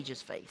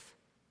contagious faith.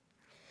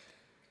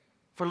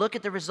 For look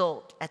at the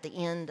result at the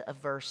end of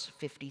verse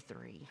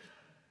 53.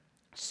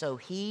 So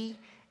he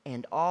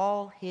and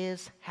all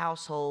his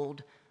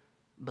household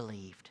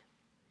believed.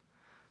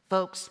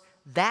 Folks,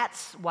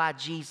 that's why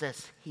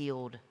Jesus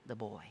healed the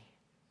boy.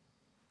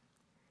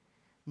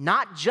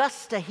 Not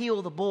just to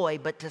heal the boy,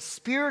 but to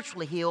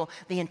spiritually heal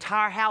the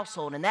entire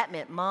household. And that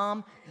meant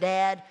mom,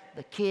 dad,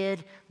 the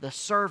kid, the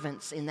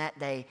servants in that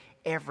day,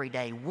 every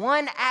day.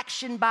 One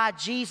action by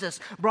Jesus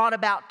brought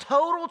about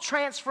total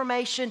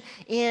transformation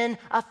in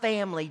a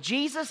family.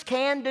 Jesus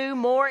can do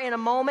more in a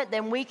moment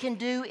than we can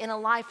do in a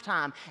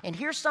lifetime. And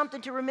here's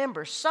something to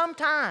remember.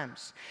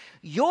 Sometimes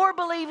your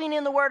believing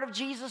in the word of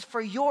Jesus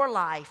for your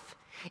life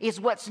is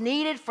what's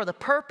needed for the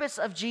purpose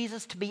of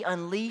Jesus to be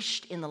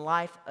unleashed in the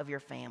life of your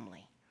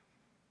family.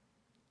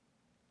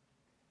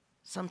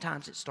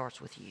 Sometimes it starts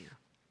with you.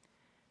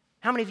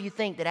 How many of you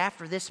think that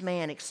after this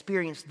man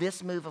experienced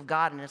this move of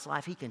God in his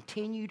life, he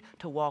continued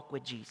to walk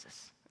with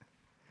Jesus?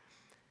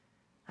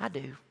 I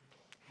do.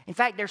 In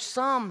fact, there's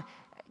some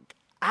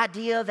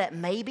idea that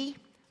maybe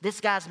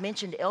this guy's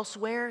mentioned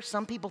elsewhere.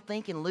 Some people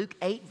think in Luke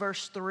 8,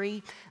 verse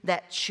 3,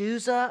 that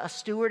Chuza, a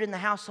steward in the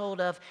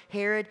household of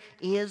Herod,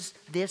 is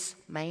this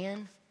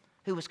man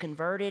who was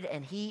converted,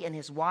 and he and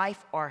his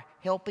wife are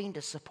helping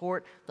to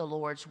support the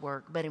Lord's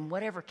work. But in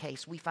whatever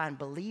case, we find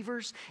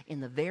believers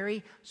in the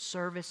very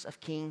service of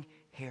King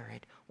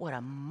Herod. What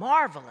a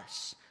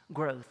marvelous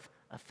growth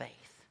of faith.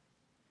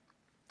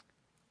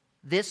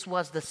 This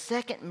was the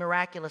second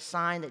miraculous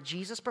sign that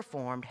Jesus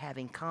performed,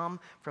 having come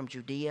from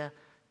Judea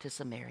to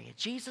Samaria.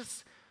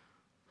 Jesus,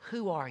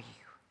 who are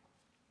you?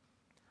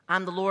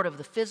 I'm the Lord of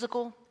the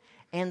physical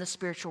and the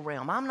spiritual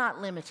realm. I'm not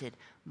limited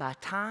by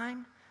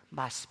time,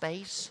 by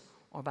space,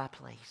 or by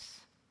place.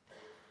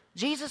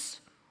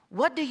 Jesus,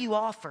 what do you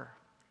offer?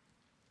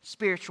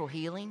 Spiritual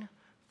healing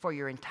for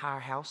your entire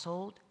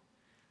household.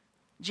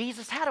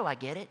 Jesus, how do I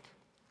get it?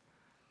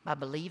 By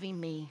believing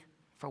me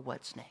for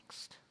what's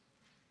next.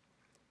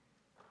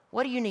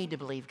 What do you need to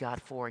believe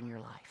God for in your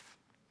life?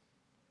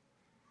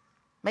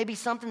 Maybe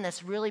something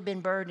that's really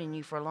been burdening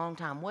you for a long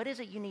time. What is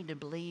it you need to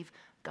believe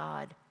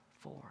God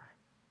for?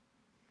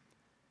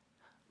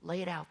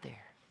 Lay it out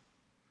there.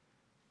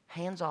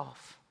 Hands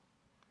off,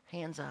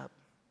 hands up,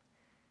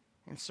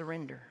 and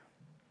surrender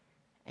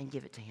and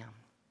give it to Him.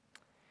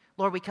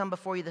 Lord, we come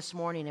before you this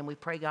morning and we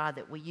pray, God,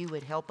 that you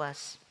would help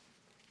us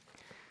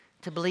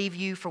to believe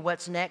you for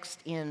what's next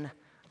in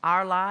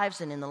our lives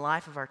and in the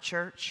life of our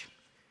church.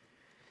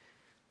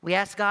 We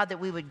ask, God, that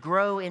we would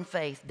grow in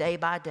faith day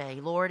by day,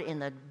 Lord, in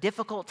the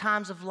difficult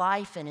times of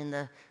life and in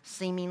the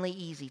seemingly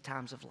easy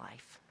times of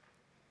life.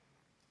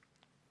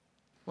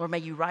 Lord, may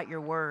you write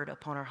your word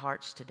upon our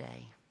hearts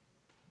today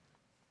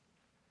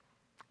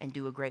and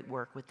do a great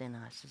work within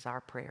us is our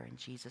prayer in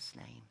Jesus'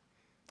 name.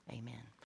 Amen.